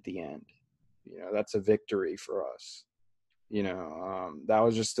win at the end. You know, that's a victory for us. You know, that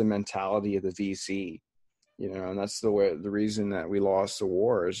was just the mentality of the VC. You know, and that's the reason that we lost the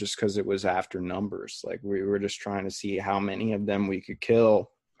war is just because it was after numbers. Like we were just trying to see how many of them we could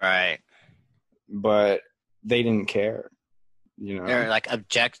kill. Right. But they didn't care. You know, they're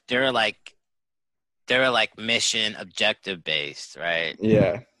like mission objective based, right?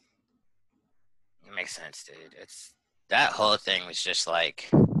 Yeah. It makes sense, dude. It's that whole thing was just like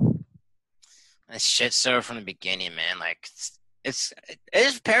a shit show from the beginning, man. Like it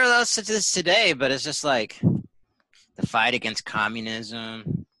is parallels to this today, but it's just like the fight against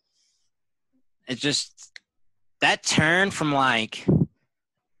communism. It's just that turn from like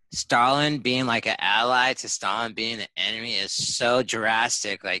Stalin being like an ally to Stalin being the enemy is so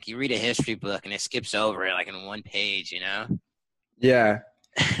drastic. Like you read a history book and it skips over it like in one page, you know? Yeah.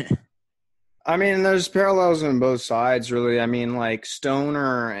 I mean, there's parallels on both sides, really. I mean, like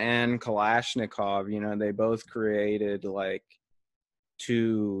Stoner and Kalashnikov, you know, they both created like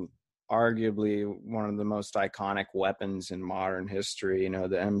two arguably one of the most iconic weapons in modern history, you know,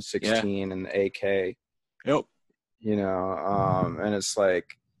 the M16 and the AK. Yep. You know, and it's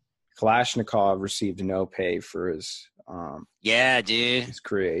like Kalashnikov received no pay for his yeah, dude, his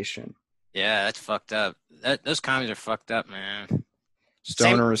creation. Yeah, that's fucked up. Those commies are fucked up, man.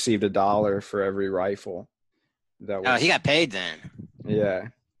 Stoner received $1 for every rifle. He got paid then. Yeah.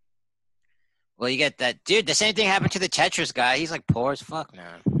 Well, you get that, dude. The same thing happened to the Tetris guy. He's like poor as fuck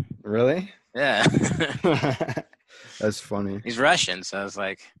now. Really? Yeah. That's funny. He's Russian, so it's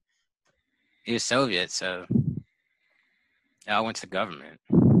like he was Soviet, so I went to the government.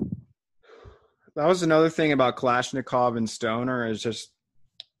 That was another thing about Kalashnikov and Stoner is just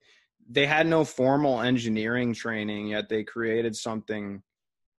they had no formal engineering training, yet they created something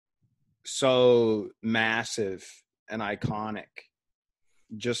so massive and iconic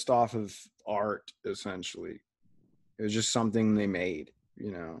just off of art, essentially. It was just something they made,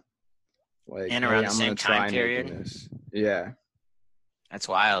 you know. Like, and around the same time period. Yeah. That's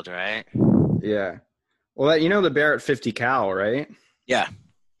wild, right? Yeah. Well, you know the Barrett 50 cal, right? Yeah.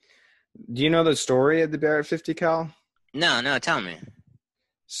 Do you know the story of the Barrett 50 cal? No, tell me.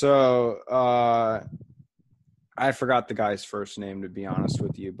 So, I forgot the guy's first name, to be honest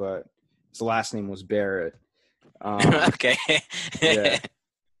with you, but his last name was Barrett. Okay. Yeah.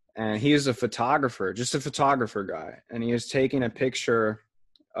 And he was a photographer, just a photographer guy. And he was taking a picture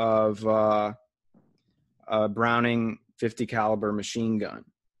of a Browning 50 caliber machine gun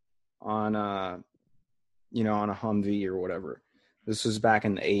on on a Humvee or whatever. This was back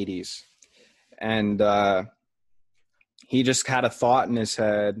in the 80s. And he just had a thought in his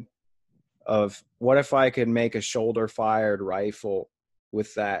head of, what if I could make a shoulder fired rifle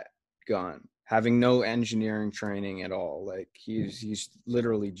with that gun, having no engineering training at all. Like he's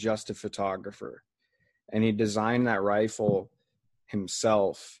literally just a photographer, and he designed that rifle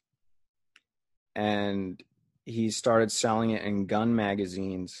himself, and he started selling it in gun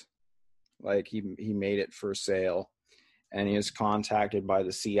magazines. Like he made it for sale, and he was contacted by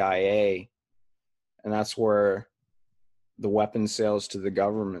the CIA, and that's where the weapon sales to the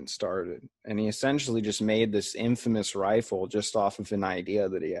government started. And he essentially just made this infamous rifle just off of an idea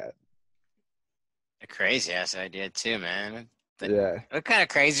that he had. A crazy ass idea too, man. Yeah. What kind of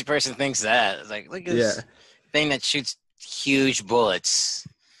crazy person thinks that? It's like, look at this thing that shoots huge bullets.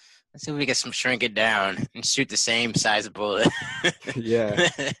 Let's see if we can shrink it down and shoot the same size of bullet. Yeah.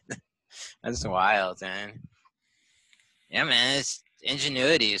 That's wild, man. Yeah, man. It's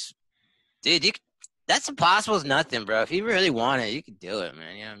ingenuity. Dude, that's impossible as nothing, bro. If you really want it, you could do it,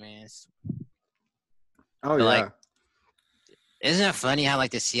 man. You know what I mean? Like, isn't it funny how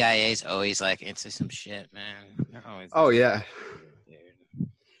like the CIA's always like into some shit, man? Yeah.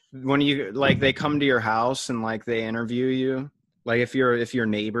 Dude. When you like, they come to your house and like they interview you. Like if your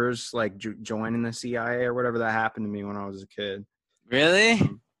neighbors like joining the CIA or whatever. That happened to me when I was a kid. Really?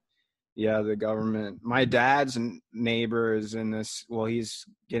 Yeah, the government. My dad's neighbor is in this. Well, he's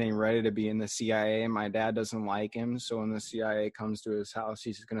getting ready to be in the CIA. My dad doesn't like him, so when the CIA comes to his house,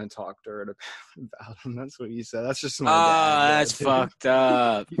 he's gonna talk dirt about him. That's what he said. That's just my dad. That's fucked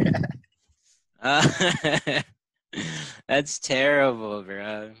up. Yeah. That's terrible,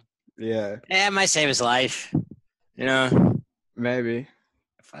 bro. Yeah. Yeah, it might save his life. You know? Maybe.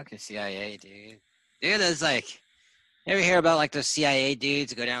 Fucking CIA, dude. Dude, that's like. You ever hear about like those CIA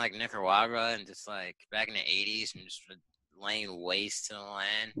dudes go down like Nicaragua and just like back in the 80s and just laying waste to the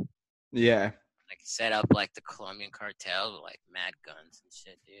land? Yeah. Like set up like the Colombian cartel with like mad guns and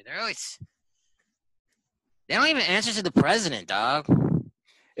shit, dude. They don't even answer to the president, dog.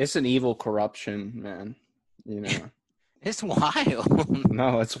 It's an evil corruption, man. You know. It's wild.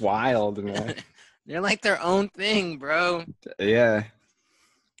 No, it's wild, man. They're like their own thing, bro. Yeah.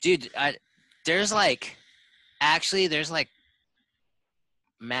 Dude, there's like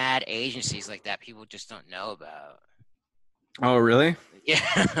mad agencies like that people just don't know about. Oh, really? Yeah.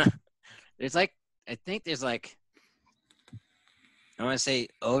 I think there's like, I want to say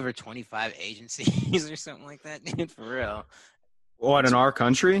over 25 agencies or something like that, dude, for real. What, in our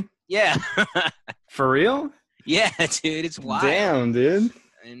country? Yeah. For real? Yeah, dude, it's wild. Damn, dude.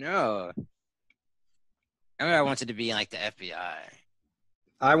 I know. I wanted to be in like the FBI.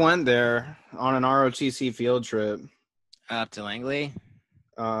 I went there on an ROTC field trip. Up to Langley?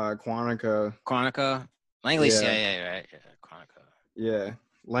 Quantico. Langley, CIA, right? Yeah, Quantico. Yeah.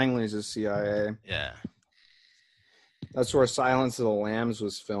 Langley's a CIA. Yeah. That's where Silence of the Lambs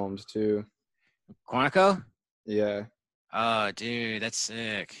was filmed, too. Quantico? Yeah. Oh, dude, that's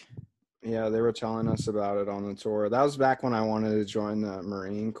sick. Yeah, they were telling us about it on the tour. That was back when I wanted to join the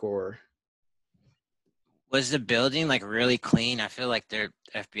Marine Corps. Was the building like really clean? I feel like their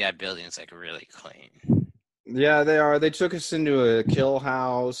FBI building is like really clean. Yeah, they are. They took us into a kill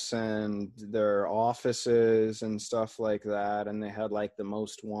house and their offices and stuff like that, and they had like the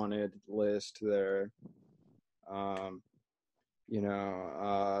most wanted list there.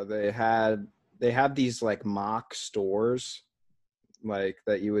 They had these like mock stores, like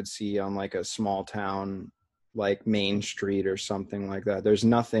that you would see on like a small town, like Main Street or something like that. There's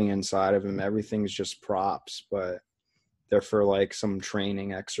nothing inside of them. Everything's just props, but they're for like some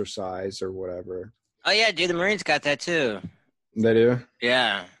training exercise or whatever. Oh yeah, dude, the Marines got that too. They do?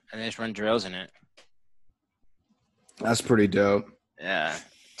 Yeah, and they just run drills in it. That's pretty dope. Yeah.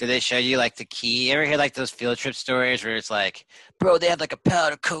 Do they show you like the key? You ever hear like those field trip stories where it's like, bro, they had like a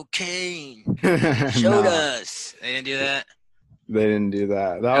pound of cocaine. Showed us. They didn't do that? They didn't do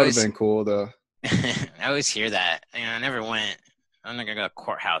that. That would have been cool though. I always hear that. I never went. I'm not gonna go to a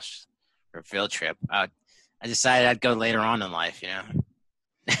courthouse for a field trip. I decided I'd go later on in life,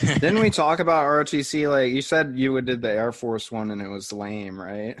 Didn't we talk about ROTC? Like you said, you did the Air Force one and it was lame,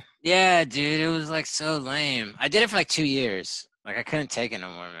 right? Yeah, dude, it was like so lame. I did it for like 2 years. Like I couldn't take it no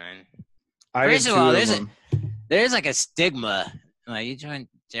more, man. First of all, there's like a stigma. Like you join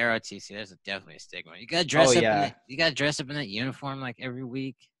ROTC, there's definitely a stigma. You gotta dress up. You gotta dress up in that uniform like every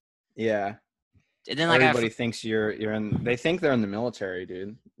week. Yeah. And then like everybody thinks you're in. They think they're in the military,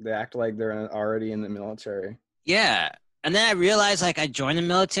 dude. They act like they're already in the military. Yeah, and then I realized like I joined the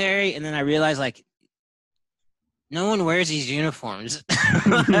military, and then I realized like no one wears these uniforms.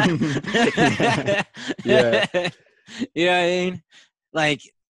 Yeah. Yeah. You know what I mean? Like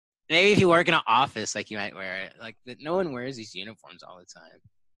maybe if you work in an office, like you might wear it. Like no one wears these uniforms all the time.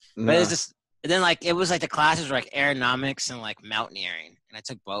 No. But it's just, and then like it was like the classes were like aeronautics and like mountaineering, and I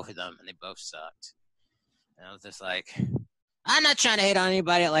took both of them, and they both sucked. And I was just like, I'm not trying to hate on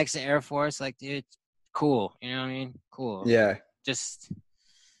anybody that likes the Air Force. Like, dude, cool. You know what I mean? Cool. Yeah. Just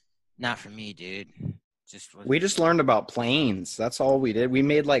not for me, dude. We just learned about planes. That's all we did. We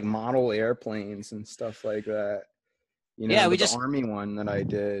made like model airplanes and stuff like that. You know, the Army one that I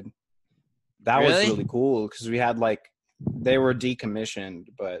did. That was really cool because we had like, they were decommissioned,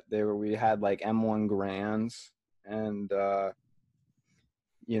 but we had like M1 Grands, and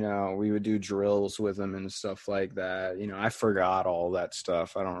you know, we would do drills with them and stuff like that. You know, I forgot all that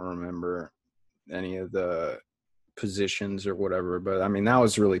stuff. I don't remember any of the positions or whatever, but I mean, that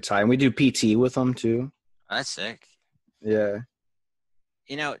was really tight. And we do PT with them too. Oh, that's sick. Yeah.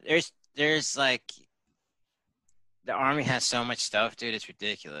 You know, there's like, the Army has so much stuff, dude. It's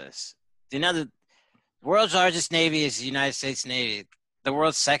ridiculous. You know, the world's largest Navy is the United States Navy. The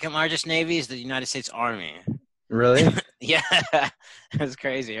world's second largest Navy is the United States Army. Really? Yeah. That's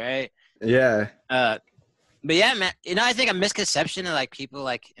crazy, right? Yeah. But yeah, man, you know, I think a misconception of like people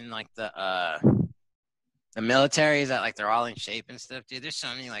like in like the military is that like they're all in shape and stuff, dude. There's so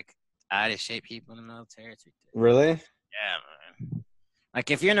many like out of shape people in the military. It's ridiculous. Really? Yeah, man. Like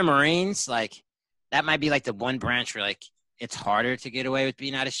if you're in the Marines, like that might be like the one branch where like it's harder to get away with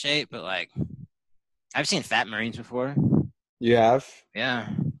being out of shape, but like I've seen fat Marines before. You have? Yeah.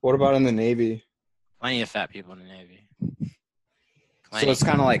 What about in the Navy? Plenty of fat people in the Navy. Plenty. So it's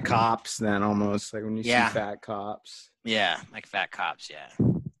kind of like cops then, almost like when you see fat cops. Yeah, like fat cops. Yeah.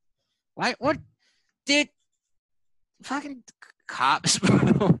 Why? What, dude? Fucking cops,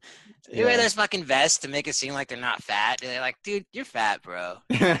 bro. They wear those fucking vests to make it seem like they're not fat. They're like, dude, you're fat, bro.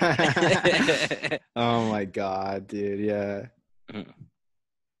 Oh my god, dude. Yeah.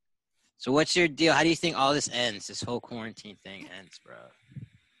 So what's your deal? How do you think all this ends? This whole quarantine thing ends, bro?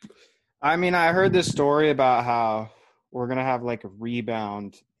 I mean, I heard this story about how we're going to have like a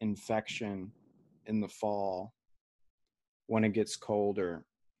rebound infection in the fall when it gets colder.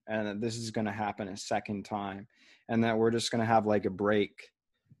 And this is going to happen a second time. And that we're just going to have like a break,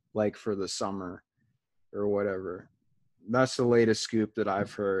 like for the summer or whatever. That's the latest scoop that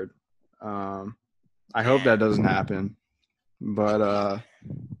I've heard. I hope that doesn't happen. But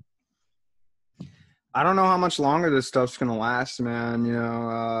I don't know how much longer this stuff's going to last, man. You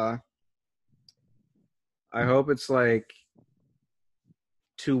know, I hope it's like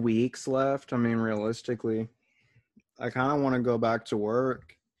 2 weeks left. I mean, realistically, I kind of want to go back to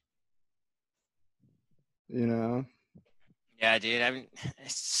work. You know? Yeah, dude. I mean,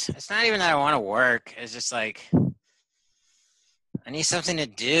 it's not even that I want to work. It's just like I need something to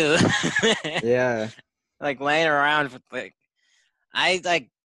do. Yeah. Like laying around with like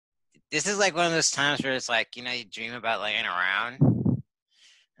this is like one of those times where it's like, you know, you dream about laying around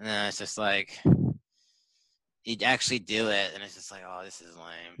and then it's just like you actually do it and it's just like, oh, this is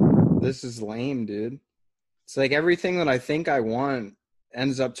lame. This is lame, dude. It's like everything that I think I want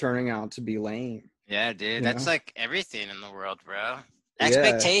ends up turning out to be lame. Yeah, dude. That's like everything in the world, bro.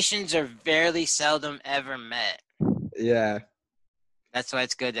 Expectations are very seldom ever met. Yeah. That's why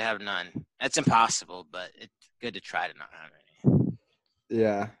it's good to have none. That's impossible, but it's good to try to not have any.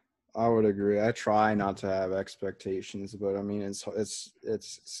 Yeah, I would agree. I try not to have expectations, but I mean, it's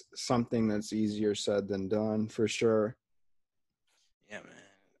something that's easier said than done for sure. Yeah, man.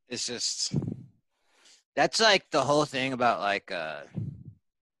 It's just that's like the whole thing about like I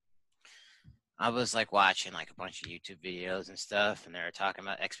was like watching like a bunch of YouTube videos and stuff, and they were talking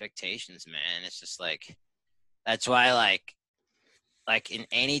about expectations, man. It's just like that's why like in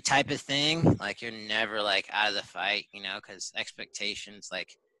any type of thing, like you're never like out of the fight, you know, because expectations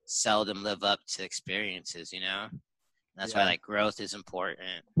like seldom live up to experiences, you know. That's why like growth is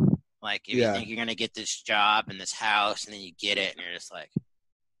important. Like if you think you're gonna get this job and this house, and then you get it, and you're just like,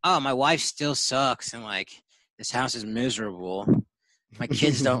 oh, my wife still sucks, and like this house is miserable. My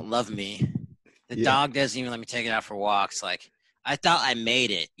kids don't love me. The dog doesn't even let me take it out for walks. Like I thought I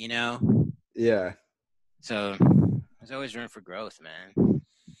made it, you know. Yeah. So there's always room for growth, man.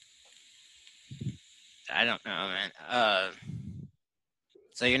 I don't know, man.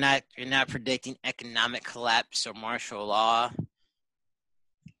 So you're not predicting economic collapse or martial law?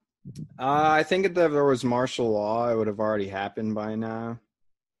 I think if there was martial law, it would have already happened by now.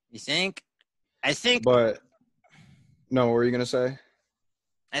 You think? I think. But no, what were you gonna say?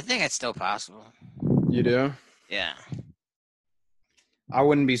 I think it's still possible. You do? Yeah. I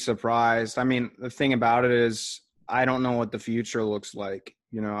wouldn't be surprised. I mean, the thing about it is, I don't know what the future looks like.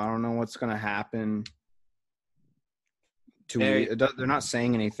 You know, I don't know what's gonna happen. They're not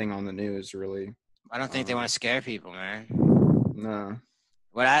saying anything on the news, really. I don't think they want to scare people, man. No.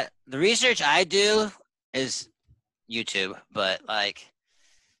 The research I do is YouTube, but like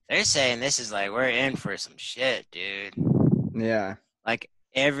they're saying this is like we're in for some shit, dude. Yeah. Like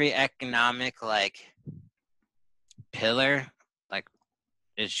every economic like pillar like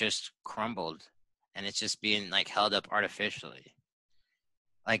it's just crumbled and it's just being like held up artificially.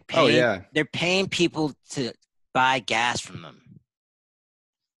 Like they're paying people to buy gas from them.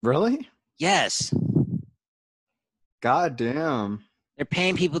 Really? Yes. God damn. They're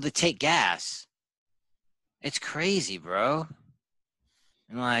paying people to take gas. It's crazy, bro.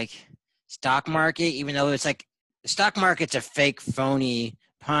 And like stock market, even though it's like the stock market's a fake, phony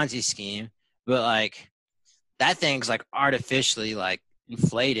Ponzi scheme, but like that thing's like artificially like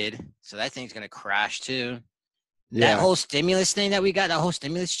inflated, so that thing's gonna crash too. Yeah. That whole stimulus thing that we got, that whole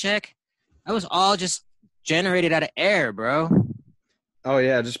stimulus check, that was all just generated out of air, bro. Oh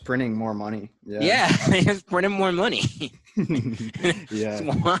yeah, just printing more money. Yeah, just printing more money. Yeah, it's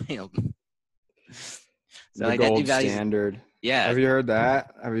wild. So the like gold standard. Yeah. Have you heard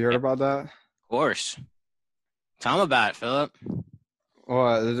that? Have you heard about that? Of course. Tell them about it, Philip.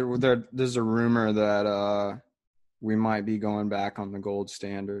 Well, there's a rumor that we might be going back on the gold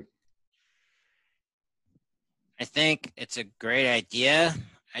standard. I think it's a great idea.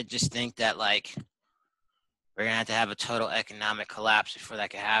 I just think that like we're gonna have to have a total economic collapse before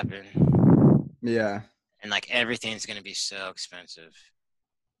that can happen. Yeah. And like everything's gonna be so expensive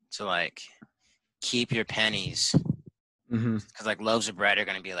to like keep your pennies. Because like loaves of bread are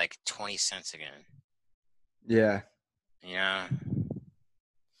gonna be like 20 cents again. Yeah. You know.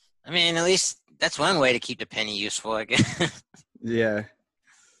 I mean, at least that's one way to keep the penny useful, I guess. Yeah.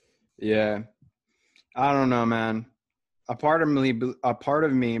 Yeah. I don't know, man. A part of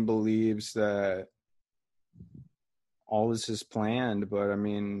me believes that all this is planned, but I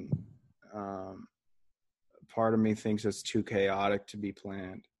mean, part of me thinks it's too chaotic to be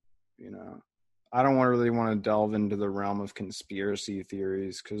planned. You know, I don't really want to delve into the realm of conspiracy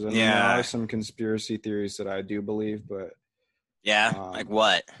theories because I mean, there are some conspiracy theories that I do believe, but like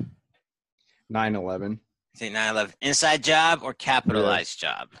what? 9/11. Say 9/11 inside job or capitalized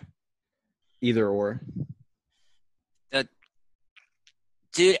job? Either or.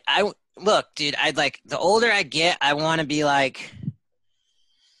 Dude, I'd like the older I get, I want to be like,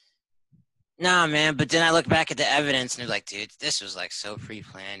 nah, man. But then I look back at the evidence and they're like, dude, this was like so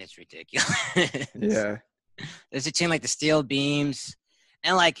pre-planned. It's ridiculous. Yeah. There's a chain like the steel beams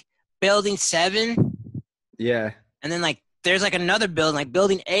and like building 7. Yeah. And then like there's like another building, like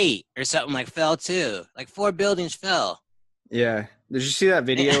building 8 or something like fell too. Like 4 buildings fell. Yeah. Did you see that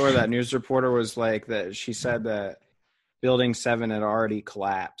video where that news reporter was like that? She said that Building 7 had already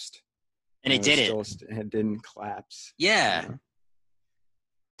collapsed. And it didn't. It didn't collapse. Yeah.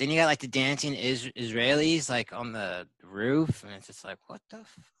 Then you got like the dancing Israelis like on the roof, and it's just like, what the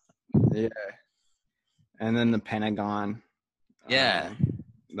fuck? Yeah. And then the Pentagon. Yeah.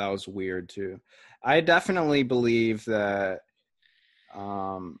 That was weird too. I definitely believe that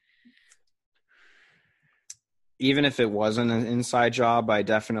even if it wasn't an inside job, I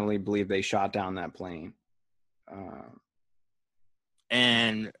definitely believe they shot down that plane.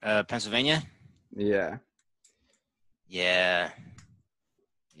 And Pennsylvania? Yeah. Yeah.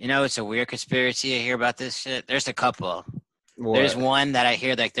 You know, it's a weird conspiracy. I hear about this shit. There's a couple. What? There's one that I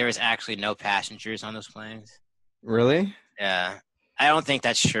hear like there was actually no passengers on those planes. Really? Yeah. I don't think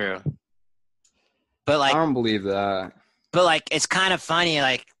that's true. But like, I don't believe that. But like, it's kind of funny.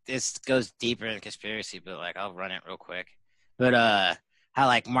 Like, this goes deeper in conspiracy, but like, I'll run it real quick. But how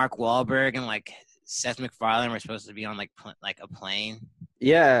like Mark Wahlberg and like Seth MacFarlane were supposed to be on like a plane.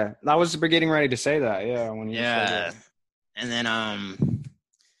 Yeah, I was getting ready to say that. Yeah, when you said that. And then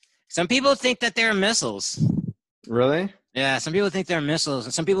some people think that they're missiles. Really? Yeah, some people think they're missiles,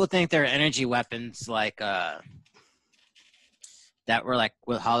 and some people think they're energy weapons, like that were like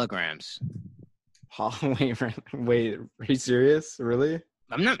with holograms. Wait, are you serious? Really?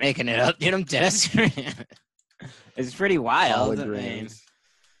 I'm not making it up, dude. I'm dead serious. It's pretty wild. Holograms. I mean,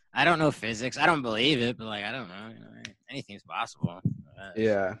 I don't know physics. I don't believe it, but like, I don't know. You know, anything's possible.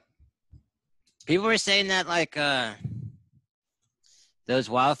 Yeah. People were saying that like those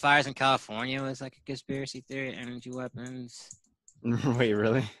wildfires in California was like a conspiracy theory, energy weapons. Wait,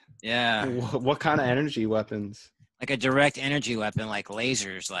 really? Yeah. What kind of energy weapons? Like a direct energy weapon, like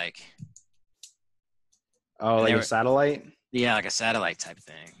lasers, like. Oh, like a satellite? Yeah, like a satellite type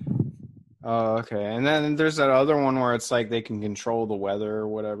thing. Oh, okay. And then there's that other one where it's like they can control the weather or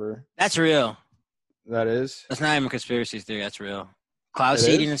whatever. That's real. That is? That's not even a conspiracy theory. That's real. Cloud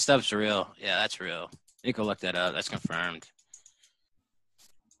seeding and stuff's real. Yeah, that's real. You can look that up. That's confirmed.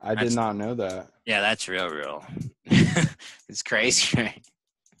 I did not know that. Yeah, that's real. It's crazy, right?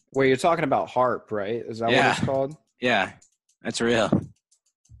 Wait, you're talking about HAARP, right? Is that what it's called? Yeah, that's real.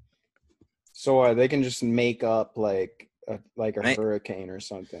 So they can just make up like a hurricane or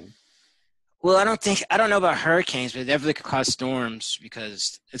something. Well, I don't know about hurricanes, but it definitely could cause storms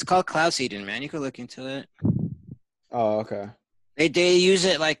because it's called cloud seeding, man. You could look into it. Oh, okay. They use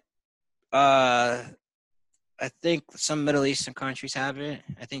it like, I think some Middle Eastern countries have it.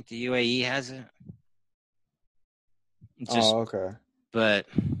 I think the UAE has it. Okay. But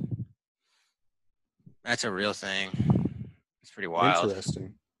that's a real thing. It's pretty wild.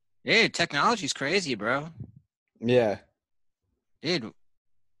 Interesting. Dude, technology's crazy, bro. Yeah. Dude,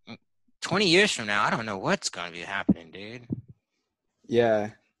 20 years from now, I don't know what's going to be happening, dude. Yeah.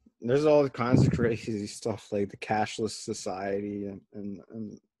 There's all kinds of crazy stuff like the cashless society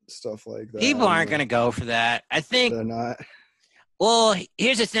and stuff like that. People aren't going to go for that. I think they're not. Well,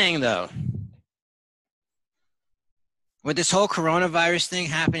 here's the thing, though. With this whole coronavirus thing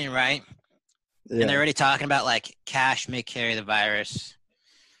happening, right? Yeah. And they're already talking about, like, cash may carry the virus.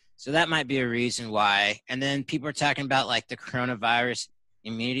 So that might be a reason why. And then people are talking about, like, the coronavirus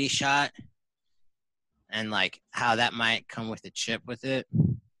immunity shot and, like, how that might come with a chip with it.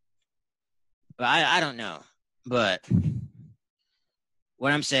 But I don't know. But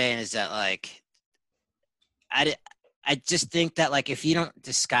what I'm saying is that, like, I just think that, like, if you don't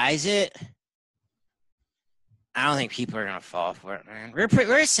disguise it, I don't think people are gonna fall for it, man.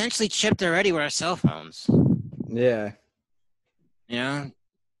 We're essentially chipped already with our cell phones. Yeah. You know,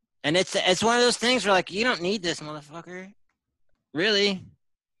 and it's one of those things where, like, you don't need this, motherfucker. Really?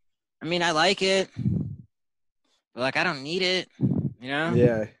 I mean, I like it, but, like, I don't need it. You know?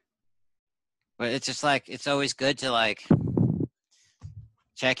 Yeah. But it's just like it's always good to, like,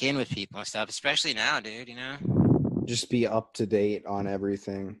 check in with people and stuff, especially now, dude. You know? Just be up to date on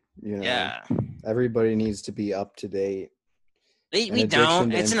everything. You know? Yeah. Everybody needs to be up to date. We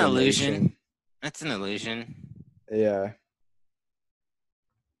don't. It's an illusion. That's an illusion. Yeah.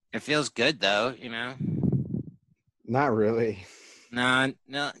 It feels good, though, you know? Not really. No,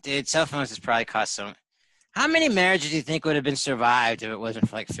 dude, cell phones has probably cost some. How many marriages do you think would have been survived if it wasn't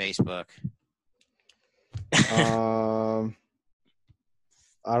for, like, Facebook? I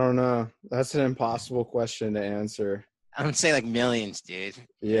don't know. That's an impossible question to answer. I would say, like, millions, dude.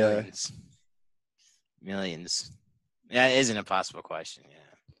 Yeah. Millions. Yeah, it is an impossible question, yeah.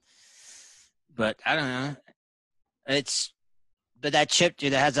 But I don't know. But that chip,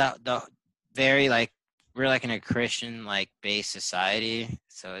 dude, that has the very, like, we're, like, in a Christian, like, based society.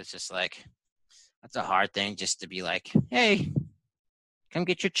 So it's just, like, that's a hard thing just to be like, hey, come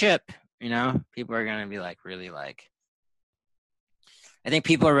get your chip. You know, people are going to be, like, really, like, I think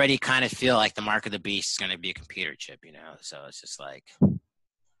people already kind of feel like the mark of the beast is going to be a computer chip, you know? So it's just, like,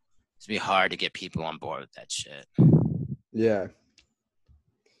 it's be hard to get people on board with that shit. Yeah.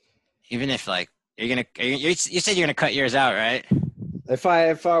 Even if, like, you said you're gonna cut yours out, right? If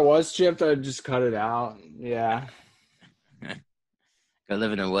I was chipped, I'd just cut it out. Yeah. Go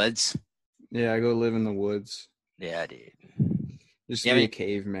live in the woods. Yeah, go live in the woods. Yeah, dude. Just be a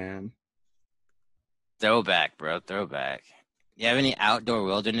caveman. Throwback, bro. Throwback. You have any outdoor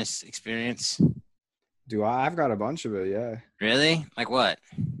wilderness experience? Do I? I've got a bunch of it, yeah. Really? Like what?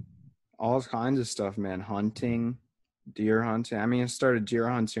 All kinds of stuff, man. Hunting, deer hunting. I mean, I started deer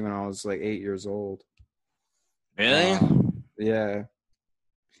hunting when I was like 8 years old. Really? Yeah.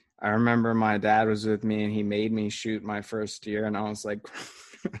 I remember my dad was with me and he made me shoot my first deer, and I was like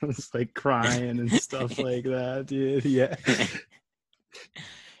crying and stuff like that, dude. Yeah.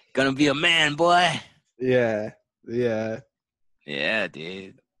 Gonna be a man, boy. Yeah. Yeah,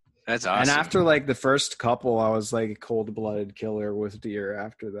 dude. That's awesome. And after like the first couple, I was like a cold-blooded killer with deer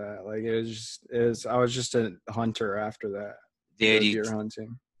after that. Like I was just a hunter after that. Dude, deer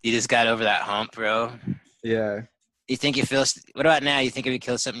hunting. You just got over that hump, bro. Yeah. You think you feel, what about now? You think if you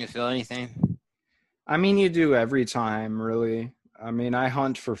kill something, you feel anything? I mean, you do every time, really. I mean, I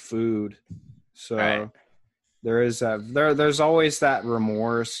hunt for food. So right. There's always that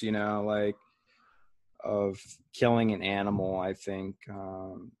remorse, you know, like of killing an animal, I think.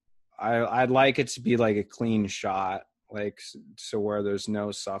 I'd like it to be like a clean shot, like so where there's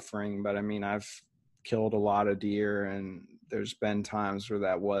no suffering. But I mean, I've killed a lot of deer, and there's been times where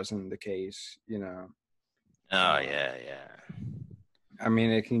that wasn't the case, you know. Oh yeah. I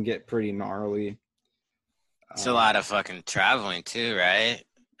mean, it can get pretty gnarly. It's a lot of fucking traveling too, right?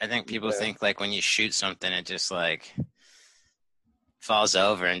 I think people Yeah. think like when you shoot something, it just like falls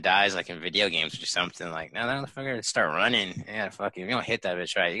over and dies like in video games or something. Like, no, that motherfucker start running. You gotta fucking, you don't hit that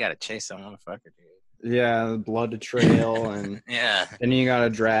bitch right. You gotta chase that motherfucker, dude. Yeah, blood to trail, and yeah. then you gotta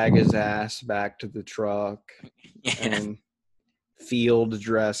drag his ass back to the truck and field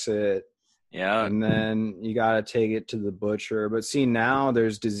dress it. Yeah. And then you gotta take it to the butcher. But see, now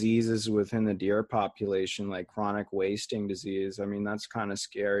there's diseases within the deer population, like chronic wasting disease. I mean, that's kind of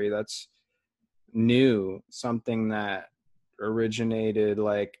scary. That's new, something that originated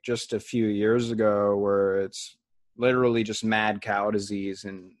like just a few years ago, where it's literally just mad cow disease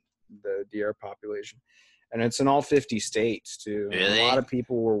in the deer population, and it's in all 50 states too. Really? A lot of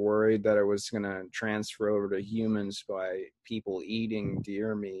people were worried that it was going to transfer over to humans by people eating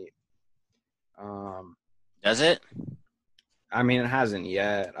deer meat. Does it? I mean, it hasn't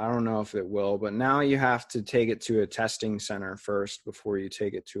yet. I don't know if it will, but now you have to take it to a testing center first before you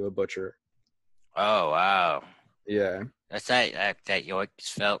take it to a butcher. Oh, wow. Yeah. That's that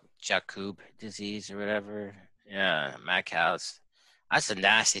York-Felt-Jacob disease or whatever. Yeah, mad cows. That's a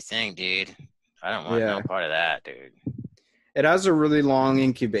nasty thing, dude. I don't want no part of that, dude. It has a really long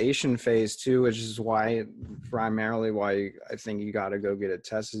incubation phase too, which is primarily why I think you got to go get it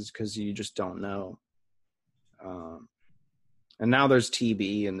tested, because you just don't know. And now there's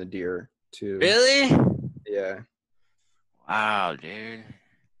TB in the deer too. Really? Yeah. Wow, dude.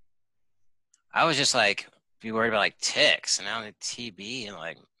 I was just like, be worried about like ticks, and now the TB and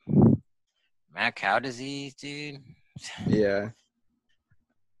like mad cow disease, dude. Yeah.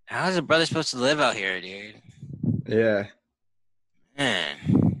 How is a brother supposed to live out here, dude? Yeah. Man,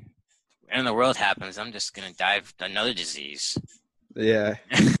 when in the world happens, I'm just gonna die of another disease. Yeah.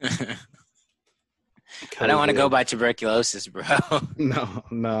 I don't want to go by tuberculosis, bro. No,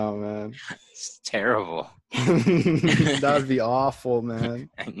 man. It's terrible. That would be awful, man.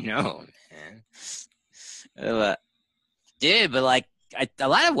 I know, man. Dude, but like a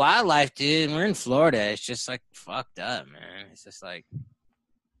lot of wildlife, dude. And we're in Florida. It's just like fucked up, man. It's just like,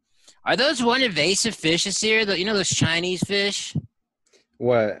 are those one invasive fishes here? You know those Chinese fish?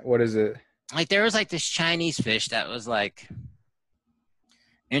 What is it? Like there was like this Chinese fish that was like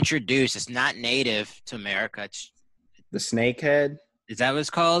introduced. It's not native to America. The snakehead? Is that what it's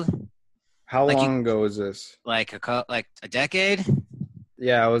called? How long ago was this? Like a decade?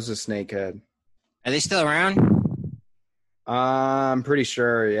 Yeah, it was a snakehead. Are they still around? I'm pretty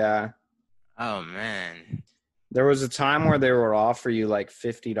sure, yeah. Oh man. There was a time where they were offering you like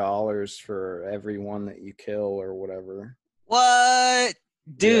 $50 for every one that you kill or whatever. What?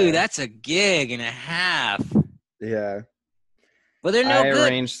 Dude, that's a gig and a half. Yeah. But they're no good. I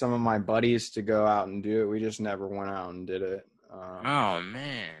arranged some of my buddies to go out and do it. We just never went out and did it. Oh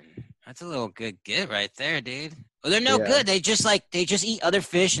man. That's a little good get right there, dude. Well, they're no good. They just eat other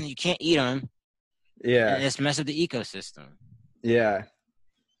fish and you can't eat them. Yeah. And just mess up the ecosystem. Yeah.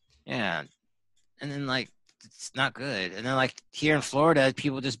 Yeah. And then like it's not good. And then like here in Florida,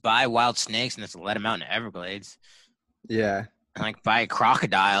 people just buy wild snakes and just let them out in the Everglades. Yeah. And like buy a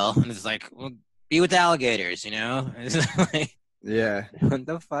crocodile and it's like, well, be with alligators, you know? It's like, yeah. What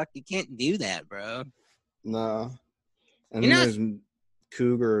the fuck? You can't do that, bro. No. And then there's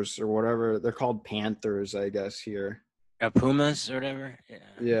cougars or whatever. They're called panthers, I guess, here. Pumas or whatever.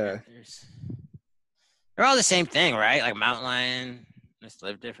 Yeah. Panthers. They're all the same thing, right? Like mountain lion, just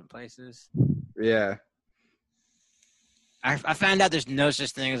live different places. Yeah. I found out there's no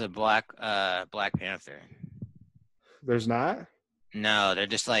such thing as a black panther. There's not? No, they're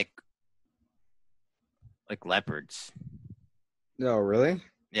just like leopards. No, really?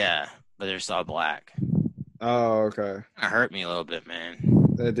 Yeah, but they're just all black. Oh, okay. It hurt me a little bit,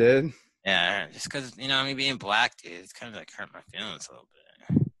 man. It did? Yeah, just because, me being black, dude, it's kind of like hurt my feelings a little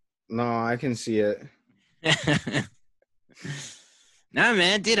bit. No, I can see it. No,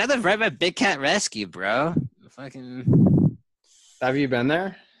 man, dude, I live right by Big Cat Rescue, bro. Fucking. Have you been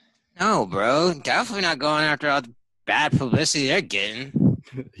there? No, bro. Definitely not going after all the bad publicity they're getting.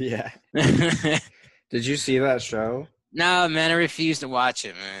 Yeah. Did you see that show? No, man, I refuse to watch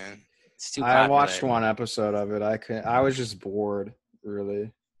it, man. It's too popular. I watched one episode of it. I was just bored,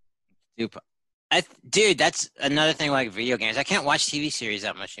 really. Dude, that's another thing like video games. I can't watch TV series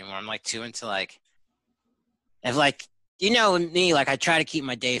that much anymore. I'm like too into me, like I try to keep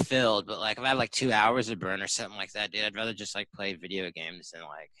my day filled, but like if I have like 2 hours to burn or something like that, dude, I'd rather just like play video games than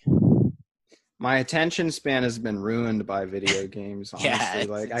like. My attention span has been ruined by video games,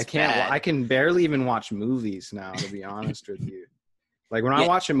 honestly. Yeah, I can barely even watch movies now, to be honest with you. Like when I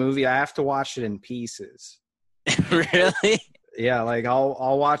watch a movie, I have to watch it in pieces. Really? Yeah, like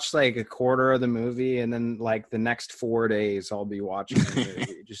I'll watch like a quarter of the movie, and then like the next 4 days I'll be watching the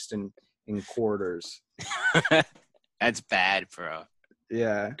movie just in quarters. That's bad, bro.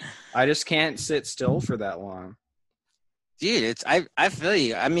 Yeah, I just can't sit still for that long. Dude, I feel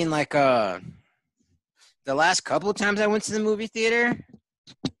you. I mean, like the last couple of times I went to the movie theater,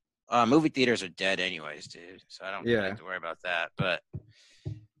 movie theaters are dead anyways, dude. So I don't really have to worry about that. But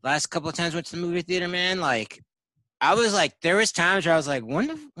last couple of times I went to the movie theater, man, like I was like, there was times where I was like,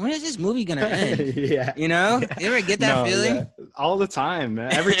 when is this movie gonna end? Yeah, you know, you ever get that feeling? Yeah. All the time,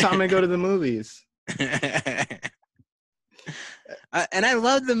 man. Every time I go to the movies. And I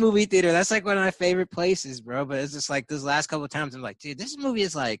love the movie theater. That's like one of my favorite places, bro. But it's just like this last couple of times, I'm like, dude, this movie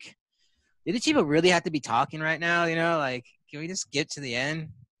is like, do the people really have to be talking right now? You know, like, can we just get to the end?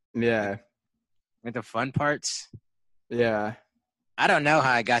 Yeah, with the fun parts. Yeah. I don't know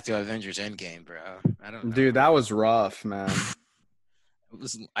how I got to Avengers Endgame, bro. I don't know. Dude, that was rough, man.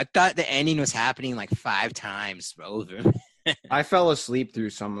 I thought the ending was happening like 5 times over. I fell asleep through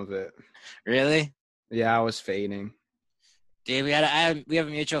some of it. Really? Yeah, I was fading. Dude, we have a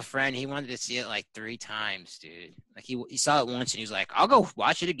mutual friend. He wanted to see it like 3 times, dude. Like he saw it once and he was like, "I'll go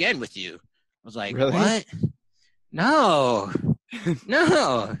watch it again with you." I was like, really? "What? No,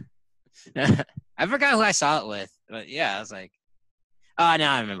 no." I forgot who I saw it with, but yeah, I was like, "Oh, no,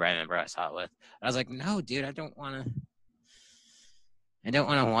 I remember. I saw it with." I was like, "No, dude, I don't want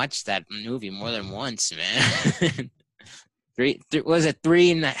to watch that movie more than once, man." Was it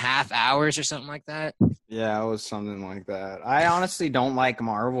 3.5 hours or something like that? Yeah, it was something like that. I honestly don't like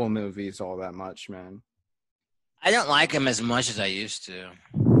Marvel movies all that much, man. I don't like them as much as I used to.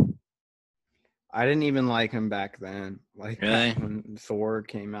 I didn't even like him back then. Like really? When Thor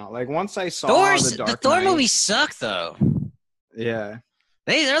came out. Like once I saw the Thor movies suck though. Yeah.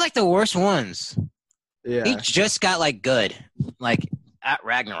 They're like the worst ones. Yeah. He just got like good. Like at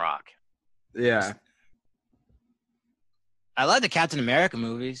Ragnarok. Yeah. I love the Captain America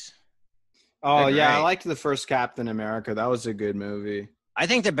movies. Oh, yeah, I liked the first Captain America. That was a good movie. I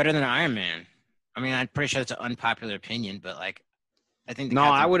think they're better than Iron Man. I mean, I'm pretty sure it's an unpopular opinion, but like, I think.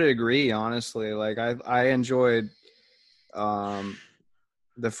 I would agree, honestly. Like, I enjoyed the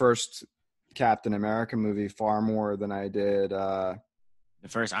first Captain America movie far more than I did the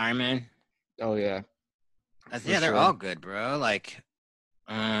first Iron Man. Oh yeah, they're all good, bro. Like,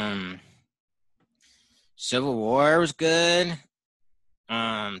 Civil War was good.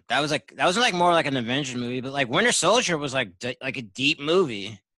 That was like more like an Avengers movie, but like Winter Soldier was like a deep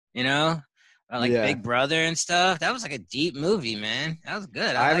movie, you know, Big Brother and stuff. That was like a deep movie, man. That was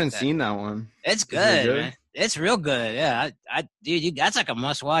good. I haven't seen that one. It's good, man. It's real good. Yeah, dude, that's like a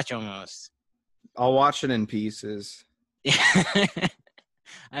must watch almost. I'll watch it in pieces. Yeah,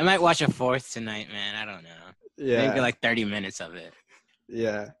 I might watch a 4th tonight, man. I don't know. Yeah, maybe like 30 minutes of it.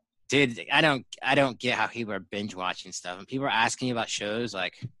 Yeah. Dude, I don't get how people are binge watching stuff. And people are asking me about shows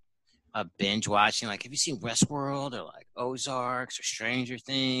like binge watching, like, have you seen Westworld or like Ozarks or Stranger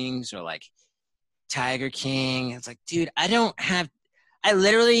Things or like Tiger King? It's like, dude, I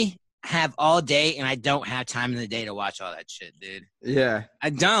literally have all day and I don't have time in the day to watch all that shit, dude. Yeah. I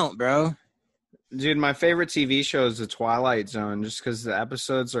don't, bro. Dude, my favorite TV show is The Twilight Zone just because the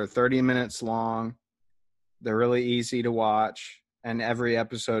episodes are 30 minutes long. They're really easy to watch. And every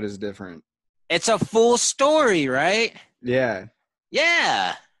episode is different. It's a full story, right? Yeah.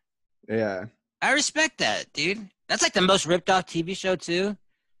 Yeah. Yeah. I respect that, dude. That's like the most ripped off TV show, too.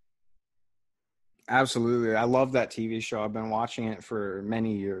 Absolutely. I love that TV show. I've been watching it for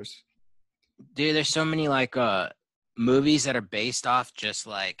many years. Dude, there's so many like movies that are based off just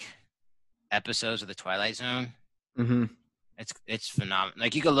like episodes of The Twilight Zone. Mm-hmm. It's phenomenal.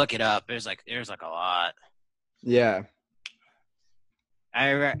 Like you can look it up. There's like a lot. Yeah.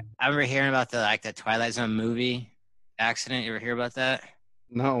 I remember hearing about the Twilight Zone movie accident. You ever hear about that?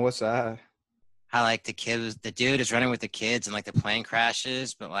 No, what's that? How like the dude is running with the kids and like the plane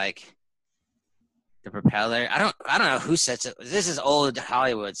crashes, but like the propeller. I don't know who sets it. This is old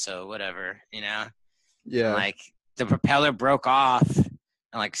Hollywood, so whatever, you know. Yeah. And, like the propeller broke off and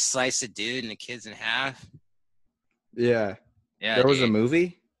like sliced the dude and the kids in half. Yeah. Yeah. There was a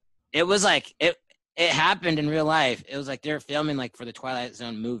movie? It was like it happened in real life. It was like they were filming like for the Twilight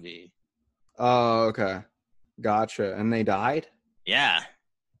Zone movie. Oh, okay. Gotcha. And they died? Yeah.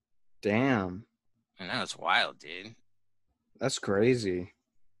 Damn. I know, it's wild, dude. That's crazy.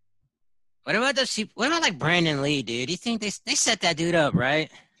 What about those people? What about like Brandon Lee, dude? You think they set that dude up, right?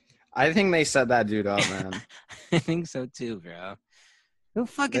 I think they set that dude up, man. I think so too, bro. Who the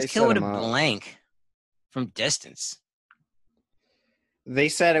fuck is killed with a blank from distance? They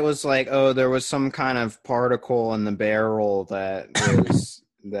said it was like, oh, there was some kind of particle in the barrel that was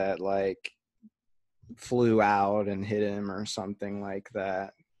that like flew out and hit him or something like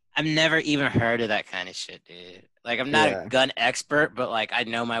that. I've never even heard of that kind of shit, dude. Like, I'm not a Yeah. gun expert, but like, I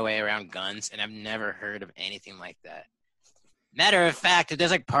know my way around guns, and I've never heard of anything like that. Matter of fact, if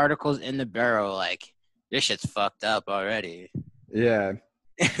there's like particles in the barrel, like, this shit's fucked up already. Yeah.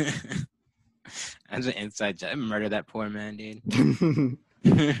 That's an inside joke. I murdered that poor man, dude.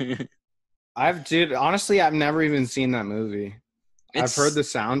 Honestly, I've never even seen that movie. I've heard It's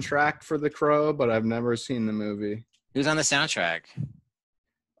the soundtrack for The Crow, but I've never seen the movie. who's on the soundtrack?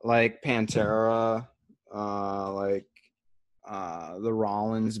 Like Pantera, the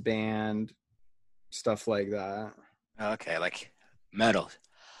Rollins band, stuff like that. Okay, like metal.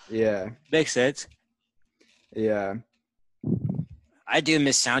 Yeah. Makes sense. Yeah. I do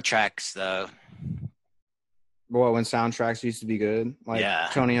miss soundtracks though. Well, when soundtracks used to be good, like Yeah.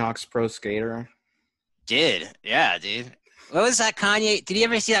 Tony Hawk's Pro Skater. Yeah, dude. What was that Kanye? Did you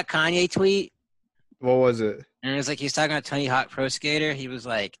ever see that Kanye tweet? What was it? And it was like he was talking about Tony Hawk Pro Skater. He was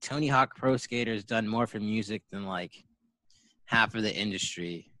like, Tony Hawk Pro Skater has done more for music than like half of the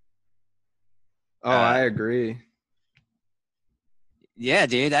industry. Oh, I agree. Yeah,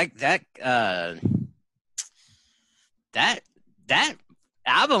 dude. That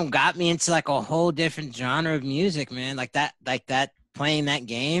album got me into like a whole different genre of music, man. Like that playing that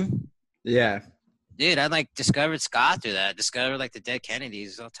game. Yeah. Dude, I like discovered ska through that. Discovered like the Dead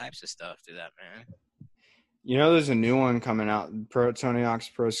Kennedys, all types of stuff through that, man. You know, there's a new one coming out. Tony Hawk's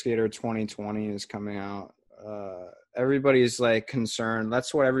Pro Skater 2020 is coming out. Everybody's like concerned.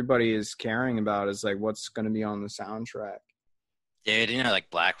 That's what everybody is caring about is like what's going to be on the soundtrack. Dude, you know, like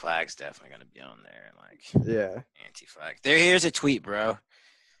Black Flag's definitely going to be on there. Like, yeah. Anti-Flag. Here's a tweet, bro.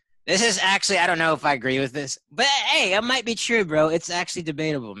 This is actually, I don't know if I agree with this, but hey, it might be true, bro. It's actually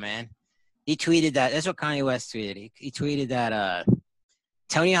debatable, man. He tweeted that. That's what Kanye West tweeted. He tweeted that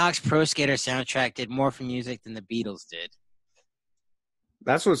Tony Hawk's Pro Skater soundtrack did more for music than the Beatles did.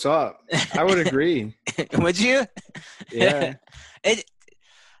 That's what's up. I would agree. Would you? Yeah.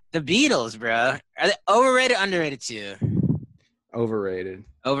 The Beatles, bro. Are they overrated or underrated to you? Overrated.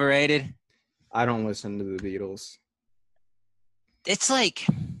 Overrated? I don't listen to the Beatles. It's like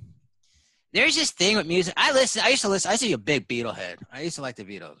there's this thing with music. I used to be a big Beatle head. I used to like the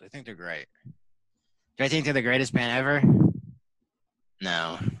Beatles. I think they're great. Do I think they're the greatest band ever?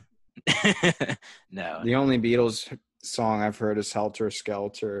 No. No. The only Beatles song I've heard is Helter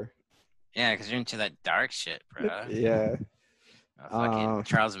Skelter. Yeah, because you're into that dark shit, bro. Yeah. Fucking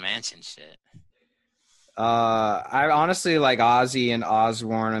Charles Manson shit. I honestly like Ozzy and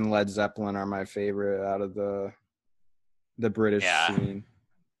Osbourne and Led Zeppelin are my favorite out of the British scene.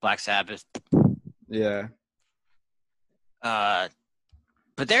 Black Sabbath. Yeah. But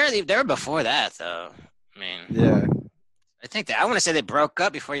they were before that though. I mean, yeah. I think I want to say they broke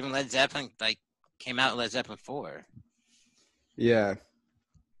up before even Led Zeppelin like came out in Led Zeppelin 4. Yeah.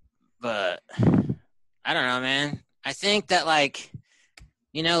 But I don't know, man. I think that like,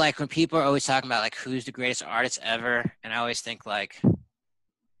 you know, like when people are always talking about like who's the greatest artist ever, and I always think like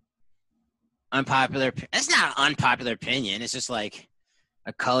unpopular. It's not an unpopular opinion. It's just like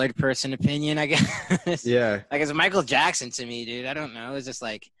a colored person opinion, I guess. Yeah. Like it's Michael Jackson to me, dude. I don't know. It's just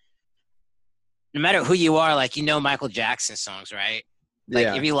like no matter who you are, like you know Michael Jackson songs, right?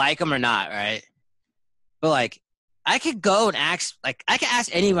 Like if you like them or not, right? But like I could go and ask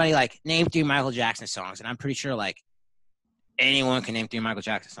anybody like name 3 Michael Jackson songs, and I'm pretty sure like anyone can name 3 Michael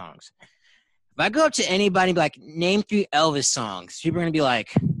Jackson songs. If I go up to anybody and be like, name 3 Elvis songs, people are gonna be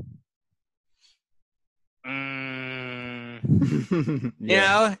like, you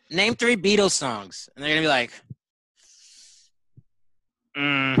know, name 3 Beatles songs, and they're gonna be like,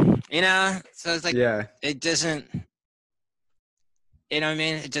 you know. So it's like, it doesn't, you know what I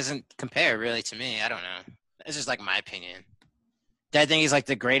mean? It doesn't compare really to me. I don't know. It's just like my opinion. I think he's like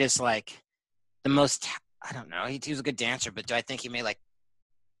the greatest, like the most. I don't know. He was a good dancer, but do I think he made like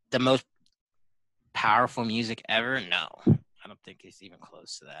the most powerful music ever? No, I don't think he's even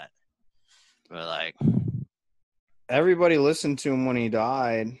close to that. But like, everybody listened to him when he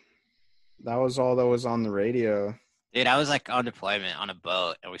died. That was all that was on the radio. Dude, I was like on deployment on a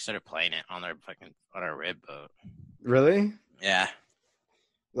boat, and we started playing it on our rib boat. Really? Yeah.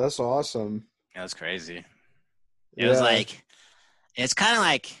 That's awesome. That was crazy. It was like, it's kind of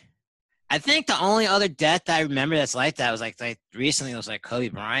like, I think the only other death I remember that's like that was like recently it was like Kobe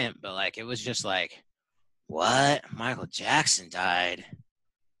Bryant, but like it was just like, what? Michael Jackson died.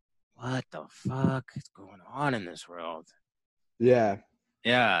 What the fuck is going on in this world? Yeah.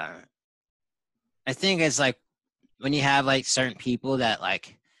 Yeah. I think it's like when you have like certain people that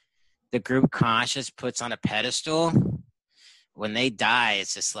like the group conscious puts on a pedestal, when they die,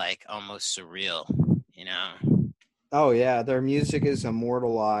 it's just like almost surreal, you know? Oh yeah, their music is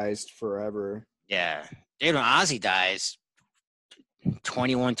immortalized forever. Yeah. Dude, when Ozzy dies,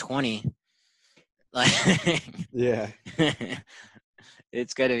 2120, like, yeah,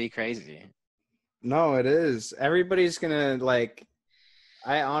 it's gonna be crazy. No, it is. Everybody's gonna like.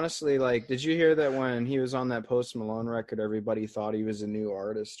 I honestly like. Did you hear that when he was on that Post Malone record, everybody thought he was a new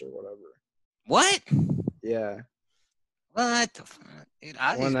artist or whatever? What? Yeah. What the fuck? Dude,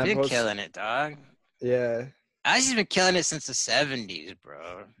 Ozzy's been killing it, dog. Yeah. Ozzy's been killing it since the 70s,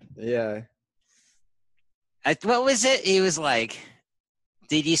 bro. Yeah. What was it? He was like,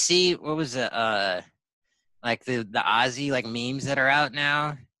 did you see, what was it? Like the Ozzy like memes that are out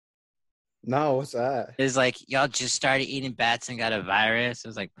now? No, what's that? It's like, y'all just started eating bats and got a virus. It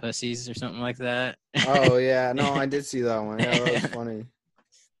was like pussies or something like that. Oh, yeah. No, I did see that one. Yeah, that was funny.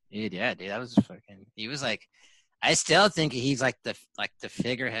 Dude, yeah, dude. That was fucking, he was like, I still think he's like the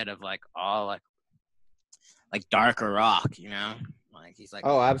figurehead of like all like darker rock, you know? Like he's like,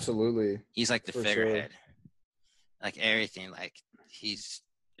 oh, absolutely. He's like the figurehead. Sure. Like everything. Like he's,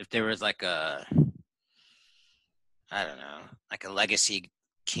 if there was like a, I don't know, like a legacy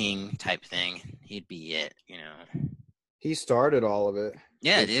king type thing, he'd be it, you know? He started all of it.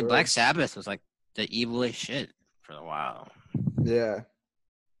 Yeah, dude. Sure. Black Sabbath was like the evilest shit for a while. Yeah.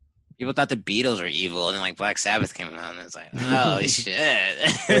 People thought the Beatles were evil, and then like Black Sabbath came out, and it's like, oh shit!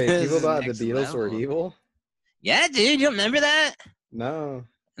 Wait, people thought the Beatles were evil? Yeah, dude, you don't remember that? No.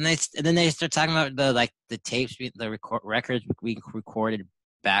 And then they start talking about the tapes, the records we recorded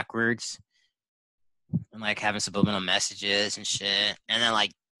backwards, and like having subliminal messages and shit. And then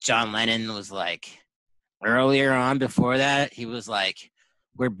like John Lennon was like, earlier on before that, he was like,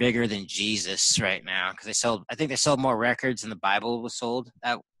 we're bigger than Jesus right now, because I think they sold more records than the Bible was sold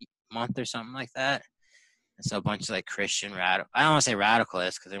that month or something like that. And so a bunch of like Christian radical, I don't want to say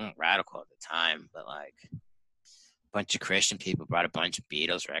radicalists because they weren't radical at the time, but like a bunch of Christian people brought a bunch of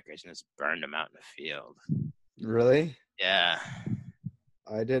Beatles records and just burned them out in the field. Really? Yeah.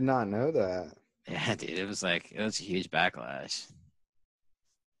 I did not know that. Yeah, dude, it was a huge backlash.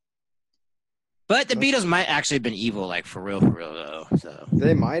 But the Beatles might actually have been evil, like for real though. So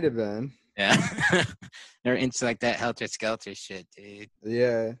they might have been. Yeah. They're into like that Helter Skelter shit, dude.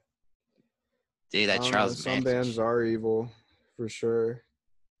 Yeah. Dude, that Charles Manson. Some bands are evil, for sure.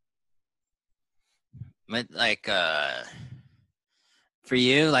 But like, for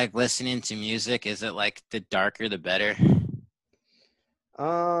you, like listening to music, is it like the darker the better?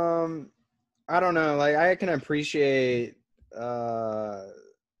 I don't know. Like I can appreciate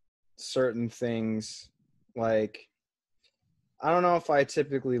certain things. Like I don't know if I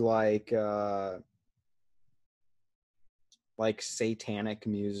typically like satanic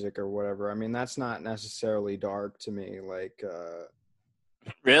music or whatever. I mean, that's not necessarily dark to me. Like,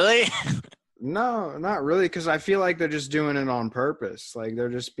 really? No, not really. Cause I feel like they're just doing it on purpose. Like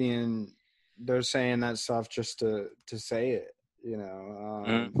they're saying that stuff just to say it, you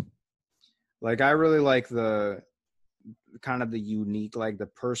know? Like I really like the kind of the unique, like the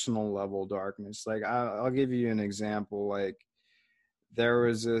personal level darkness. Like I'll give you an example. Like, there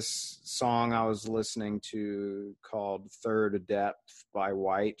was this song I was listening to called Third Depth by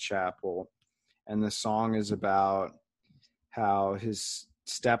Whitechapel. And the song is about how his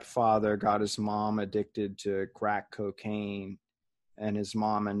stepfather got his mom addicted to crack cocaine. And his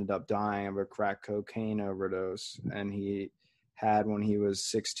mom ended up dying of a crack cocaine overdose. And he had, when he was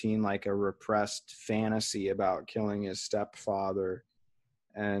 16, like a repressed fantasy about killing his stepfather.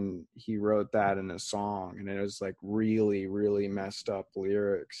 And he wrote that in a song, and it was like really, really messed up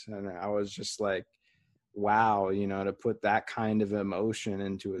lyrics. And I was just like, wow, you know, to put that kind of emotion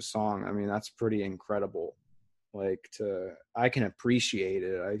into a song. I mean, that's pretty incredible. Like I can appreciate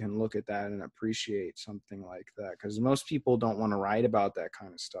it. I can look at that and appreciate something like that. Cause most people don't want to write about that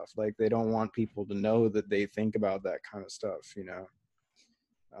kind of stuff. Like they don't want people to know that they think about that kind of stuff, you know?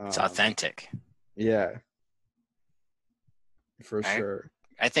 It's authentic. Yeah. For sure.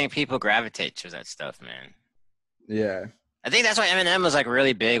 I think people gravitate to that stuff, man. Yeah. I think that's why Eminem was like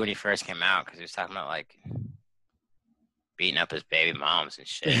really big when he first came out, because he was talking about like beating up his baby moms and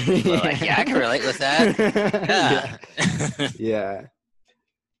shit. People are like, yeah, I can relate with that. Yeah.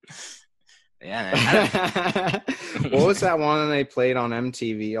 Yeah. What was that one they played on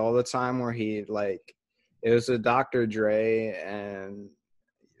MTV all the time where he like, it was a Dr. Dre and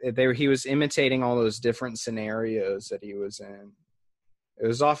he was imitating all those different scenarios that he was in. It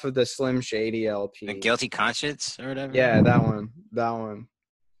was off of the Slim Shady LP. The Guilty Conscience or whatever? Yeah, that one.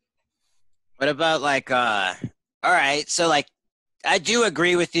 What about like all right, so like I do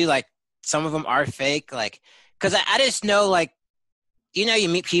agree with you. Like some of them are fake. Like because I just know like you know you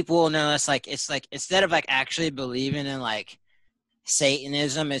meet people and it's like instead of like actually believing in like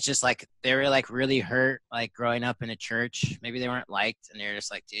Satanism, it's just like they were like really hurt like growing up in a church. Maybe they weren't liked, and they're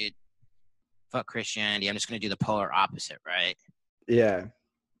just like, dude, fuck Christianity. I'm just gonna do the polar opposite, right? Yeah.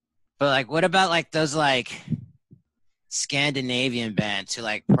 But like, what about like those like Scandinavian bands who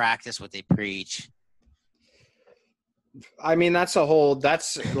like practice what they preach? I mean, that's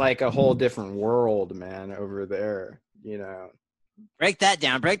like a whole different world, man, over there, you know. Break that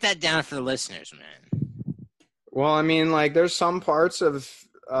down. Break that down for the listeners, man. Well, I mean, like there's some parts of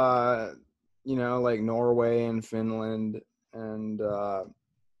you know, like Norway and Finland and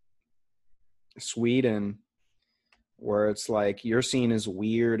Sweden where it's like you're seen as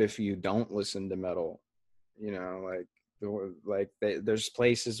weird if you don't listen to metal, you know, there's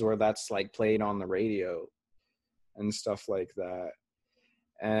places where that's like played on the radio and stuff like that.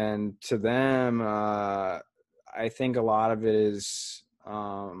 And to them, I think a lot of it is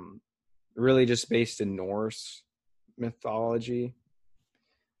really just based in Norse mythology.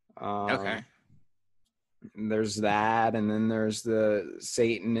 Okay. There's that, and then there's the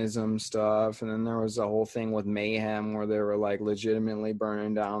Satanism stuff, and then there was the whole thing with Mayhem where they were like legitimately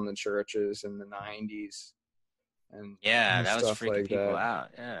burning down the churches in the 90s and Yeah, that was stuff freaking like people that. out.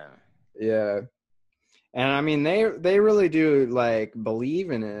 Yeah. Yeah. And I mean they really do like believe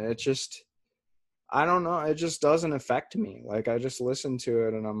in it. It's just I don't know, it just doesn't affect me. Like I just listen to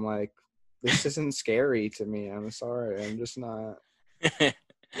it and I'm like, this isn't scary to me. I'm sorry. I'm just not.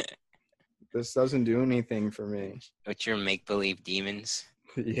 This doesn't do anything for me. With your make believe demons.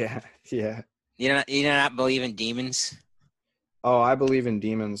 Yeah, yeah. You do not believe in demons? Oh, I believe in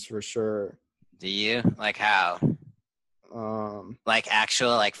demons for sure. Do you? Like how? Um, Like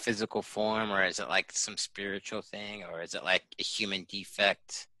actual like physical form, or is it like some spiritual thing, or is it like a human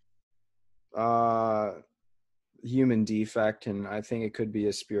defect? Human defect, and I think it could be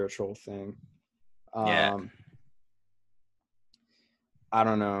a spiritual thing. Yeah. I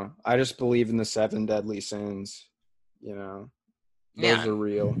don't know. I just believe in the 7 deadly sins. You know, those are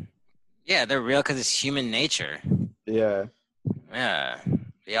real. Yeah, they're real because it's human nature. Yeah. Yeah.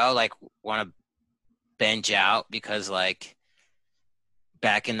 We all like want to binge out because like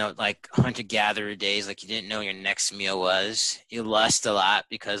back in the like hunter-gatherer days, like you didn't know your next meal was. You lust a lot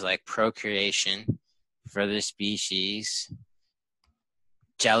because like procreation for the species.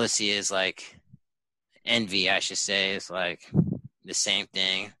 Jealousy is like envy, I should say, is like the same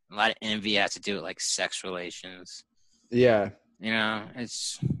thing. A lot of envy has to do with like sex relations. Yeah. You know,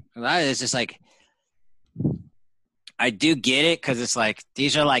 it's a lot of it's just like I do get it because it's like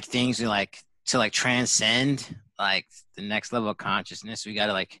these are like things we like to like transcend like the next level of consciousness. We got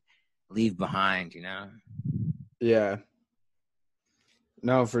to like leave behind, you know? Yeah.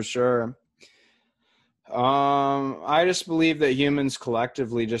 No, for sure. I just believe that humans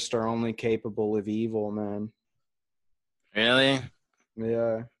collectively just are only capable of evil, man. Really?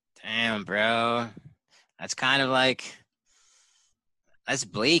 Yeah. Damn, bro. That's kind of like that's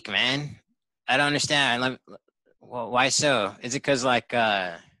bleak, man. I don't understand. Well, why so? Is it because like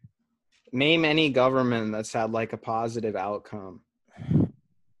Name any government that's had like a positive outcome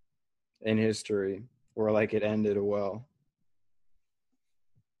in history or like it ended well.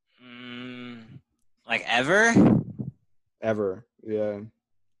 Like ever? Ever. Yeah.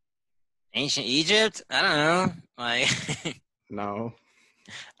 Ancient Egypt? I don't know. Like No.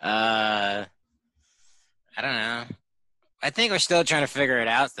 I don't know. I think we're still trying to figure it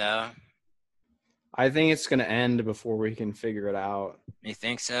out though. I think it's gonna end before we can figure it out. You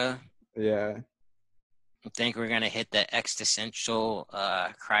think so? Yeah. I think we're gonna hit the existential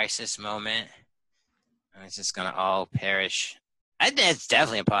crisis moment, and it's just gonna all perish. I think it's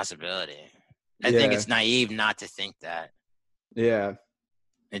definitely a possibility. I think it's naive not to think that. Yeah.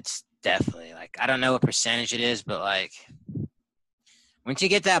 It's definitely like I don't know what percentage it is, but like once you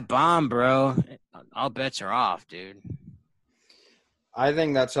get that bomb, bro, all bets are off, dude. I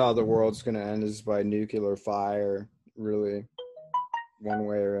think that's how the world's gonna end is by nuclear fire, really, one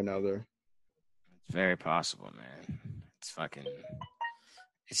way or another. It's very possible, man. It's fucking.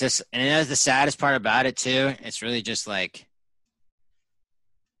 It's just, and that's the saddest part about it too. It's really just like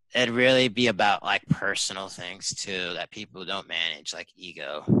it'd really be about like personal things too that people don't manage, like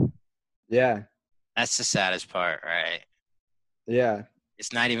ego. Yeah. That's the saddest part, right? Yeah.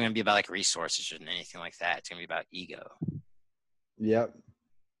 It's not even gonna be about like resources or anything like that. It's gonna be about ego. Yep.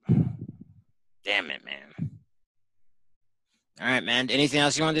 Damn it, man. All right, man. Anything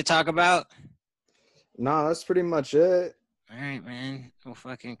else you wanted to talk about? No, that's pretty much it. All right, man. We'll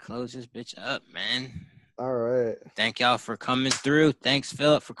fucking close this bitch up, man. All right. Thank y'all for coming through. Thanks,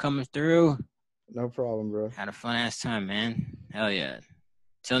 Philip, for coming through. No problem, bro. Had a fun ass time, man. Hell yeah.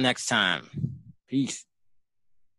 Till next time. Peace.